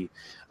busy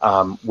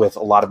with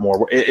a lot of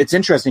more. It's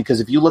interesting because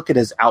if you look at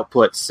his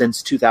output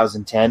since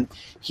 2010,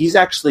 he's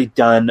actually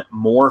done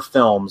more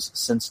films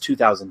since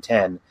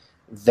 2010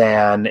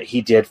 than he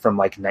did from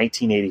like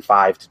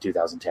 1985 to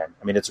 2010.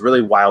 I mean, it's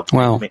really wild.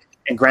 Wow. I mean,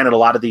 and granted, a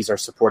lot of these are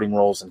supporting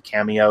roles and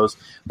cameos,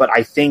 but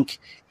I think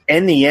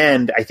in the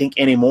end, I think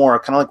anymore,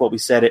 kind of like what we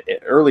said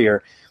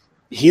earlier,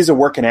 he's a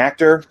working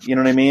actor, you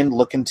know what I mean?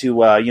 Looking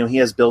to, he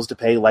has bills to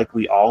pay like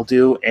we all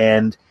do.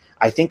 And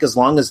I think as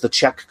long as the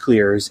check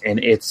clears and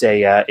it's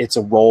a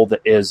role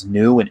that is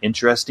new and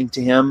interesting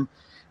to him,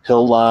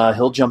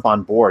 he'll jump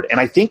on board. And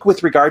I think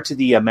with regard to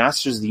the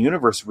Masters of the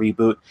Universe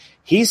reboot,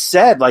 he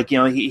said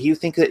he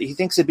thinks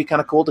it'd be kind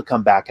of cool to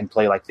come back and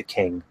play like the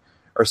King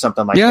or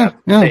something like that.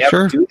 Yeah, if they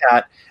sure. ever do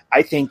that,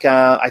 I think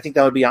that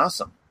would be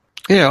awesome.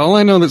 Yeah, all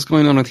I know that's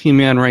going on with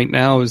He-Man right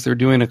now is they're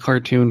doing a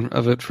cartoon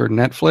of it for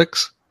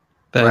Netflix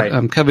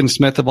that Kevin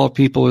Smith of all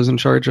people is in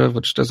charge of,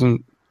 which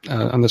doesn't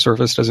on the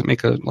surface doesn't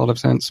make a lot of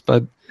sense.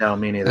 But no,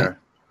 me neither.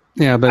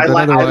 Yeah, but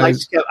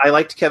I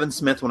liked Kevin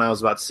Smith when I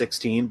was about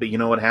 16, but you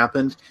know what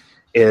happened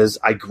is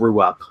I grew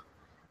up,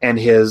 and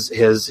his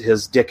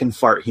dick and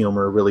fart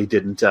humor really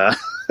didn't grow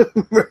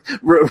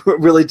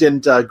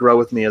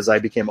with me as I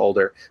became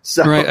older.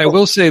 So right, I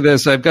will say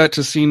this: I've got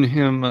to see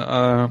him.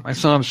 I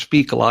saw him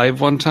speak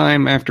live one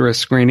time after a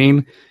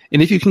screening,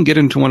 and if you can get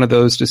into one of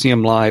those to see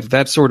him live,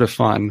 that's sort of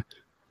fun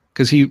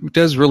because he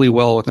does really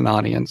well with an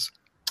audience.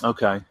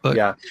 Okay,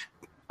 yeah.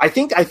 I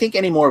think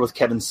anymore with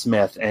Kevin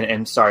Smith,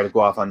 and sorry to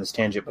go off on this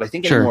tangent, but I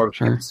think anymore with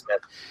Kevin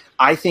Smith,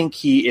 I think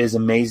he is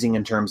amazing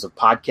in terms of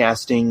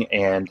podcasting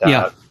and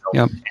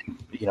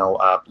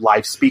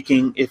live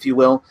speaking, if you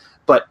will.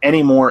 But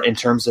anymore in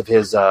terms of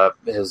his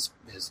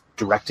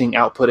directing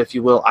output, if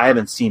you will, I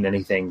haven't seen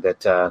anything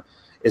that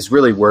is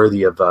really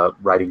worthy of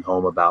writing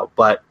home about.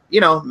 But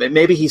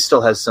maybe he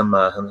still has some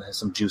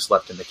juice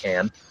left in the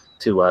can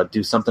to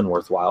do something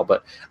worthwhile.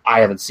 But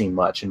I haven't seen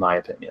much, in my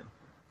opinion.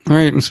 All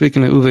right, and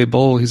speaking of Uwe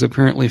Boll, he's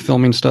apparently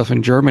filming stuff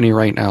in Germany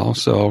right now,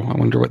 so I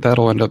wonder what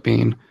that'll end up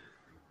being.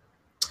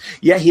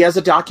 Yeah, he has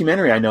a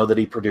documentary I know that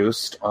he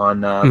produced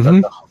on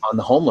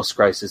the homeless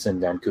crisis in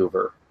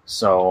Vancouver.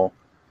 So,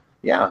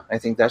 yeah, I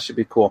think that should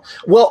be cool.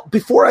 Well,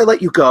 before I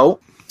let you go,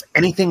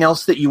 anything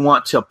else that you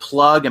want to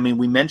plug? I mean,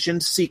 we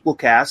mentioned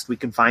Sequelcast. We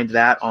can find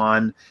that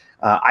on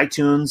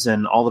iTunes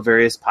and all the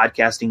various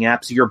podcasting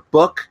apps. Your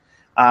book.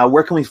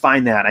 Where can we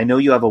find that? I know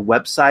you have a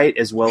website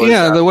as well.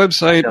 Yeah, the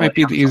website might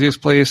be the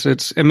easiest place.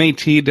 It's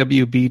matwbt.com.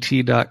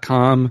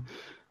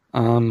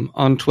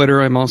 On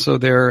Twitter, I'm also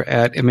there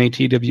at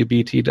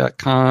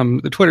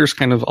matwbt.com. The Twitter's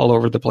kind of all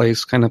over the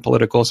place, kind of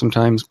political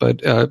sometimes,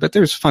 but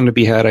there's fun to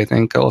be had, I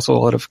think. Also a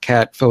lot of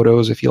cat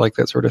photos, if you like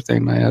that sort of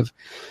thing. I have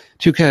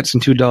 2 cats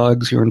and 2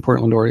 dogs here in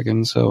Portland,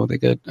 Oregon, so they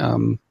get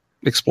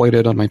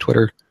exploited on my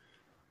Twitter.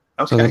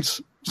 Okay. So that's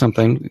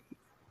something.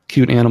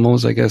 Cute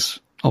animals, I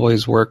guess,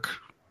 always work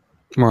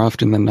more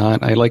often than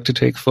not. I like to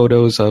take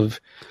photos of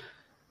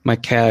my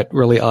cat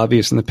really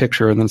obvious in the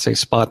picture and then say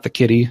spot the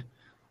kitty.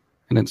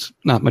 And it's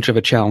not much of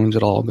a challenge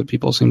at all, but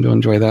people seem to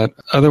enjoy that.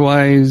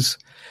 Otherwise,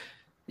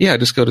 yeah,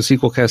 just go to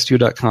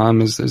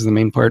sequelcast2.com is the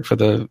main part for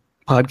the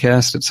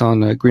podcast. It's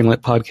on the Greenlit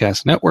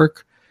Podcast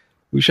Network.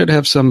 We should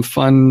have some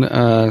fun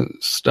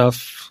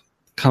stuff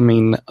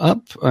coming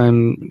up.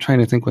 I'm trying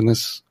to think when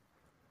this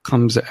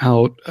comes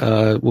out.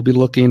 We'll be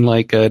looking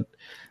like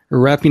we're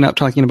wrapping up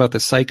talking about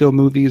the Psycho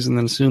movies, and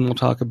then soon we'll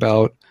talk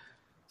about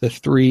the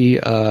 3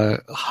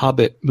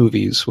 Hobbit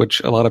movies, which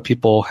a lot of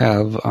people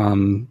have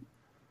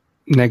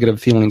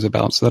negative feelings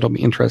about. So that'll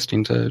be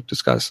interesting to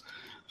discuss.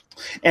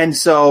 And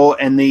so,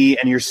 and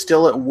you're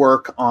still at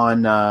work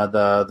on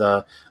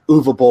the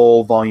Uwe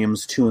Boll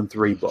volumes 2 and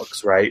 3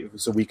 books, right?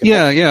 So we can.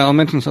 Yeah. I'll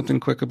mention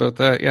something quick about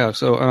that. Yeah.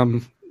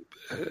 So,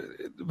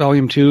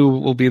 volume 2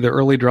 will be the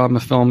early drama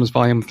films.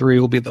 Volume 3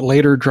 will be the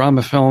later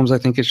drama films. I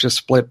think it's just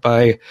split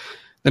by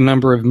the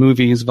number of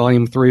movies.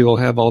 Volume 3 will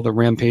have all the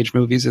Rampage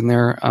movies in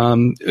there.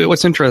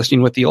 What's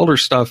interesting with the older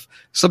stuff,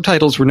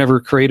 subtitles were never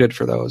created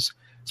for those.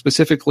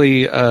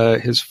 Specifically,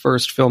 his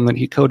first film that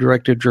he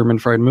co-directed, German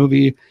Fried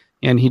Movie,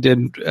 and he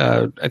did,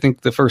 I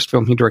think the first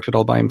film he directed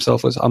all by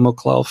himself was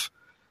Amoklauf,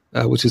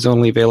 which is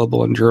only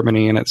available in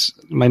Germany, and it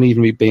might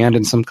even be banned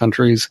in some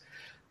countries.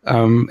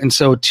 And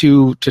so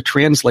to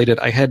translate it,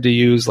 I had to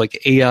use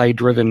like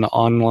AI-driven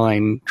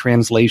online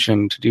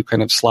translation to do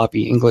kind of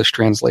sloppy English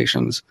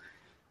translations.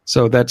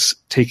 So that's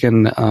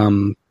taken,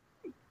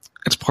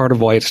 it's part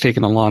of why it's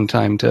taken a long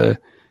time to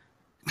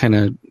kind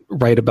of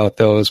write about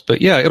those.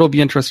 But yeah, it'll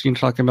be interesting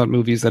talking about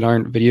movies that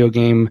aren't video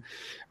game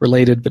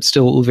related, but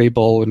still Uwe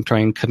Boll, and try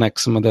and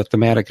connect some of the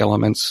thematic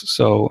elements.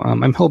 So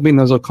I'm hoping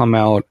those will come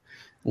out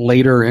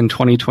later in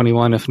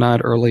 2021, if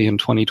not early in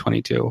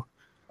 2022.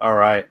 All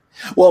right.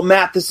 Well,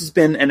 Matt, this has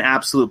been an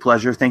absolute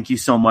pleasure. Thank you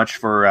so much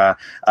for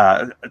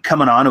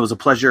coming on. It was a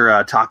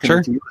pleasure talking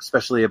with you,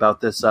 especially about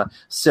this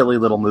silly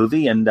little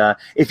movie. And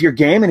if you're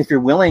game and if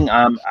you're willing,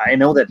 I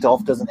know that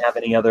Dolph doesn't have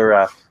any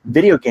other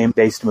video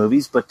game-based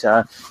movies, but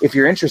if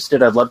you're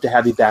interested, I'd love to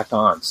have you back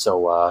on.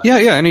 So yeah,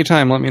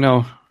 anytime. Let me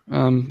know.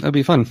 That'd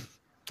be fun.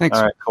 Thanks.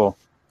 All right, cool.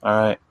 All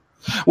right.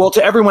 Well,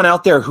 to everyone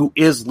out there who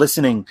is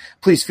listening,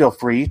 please feel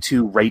free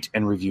to rate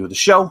and review the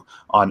show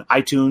on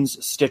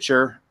iTunes,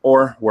 Stitcher,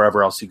 or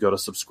wherever else you go to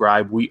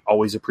subscribe. We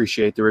always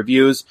appreciate the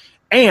reviews.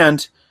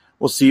 And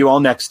we'll see you all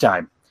next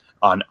time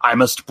on I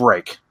Must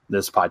Break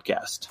This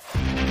Podcast.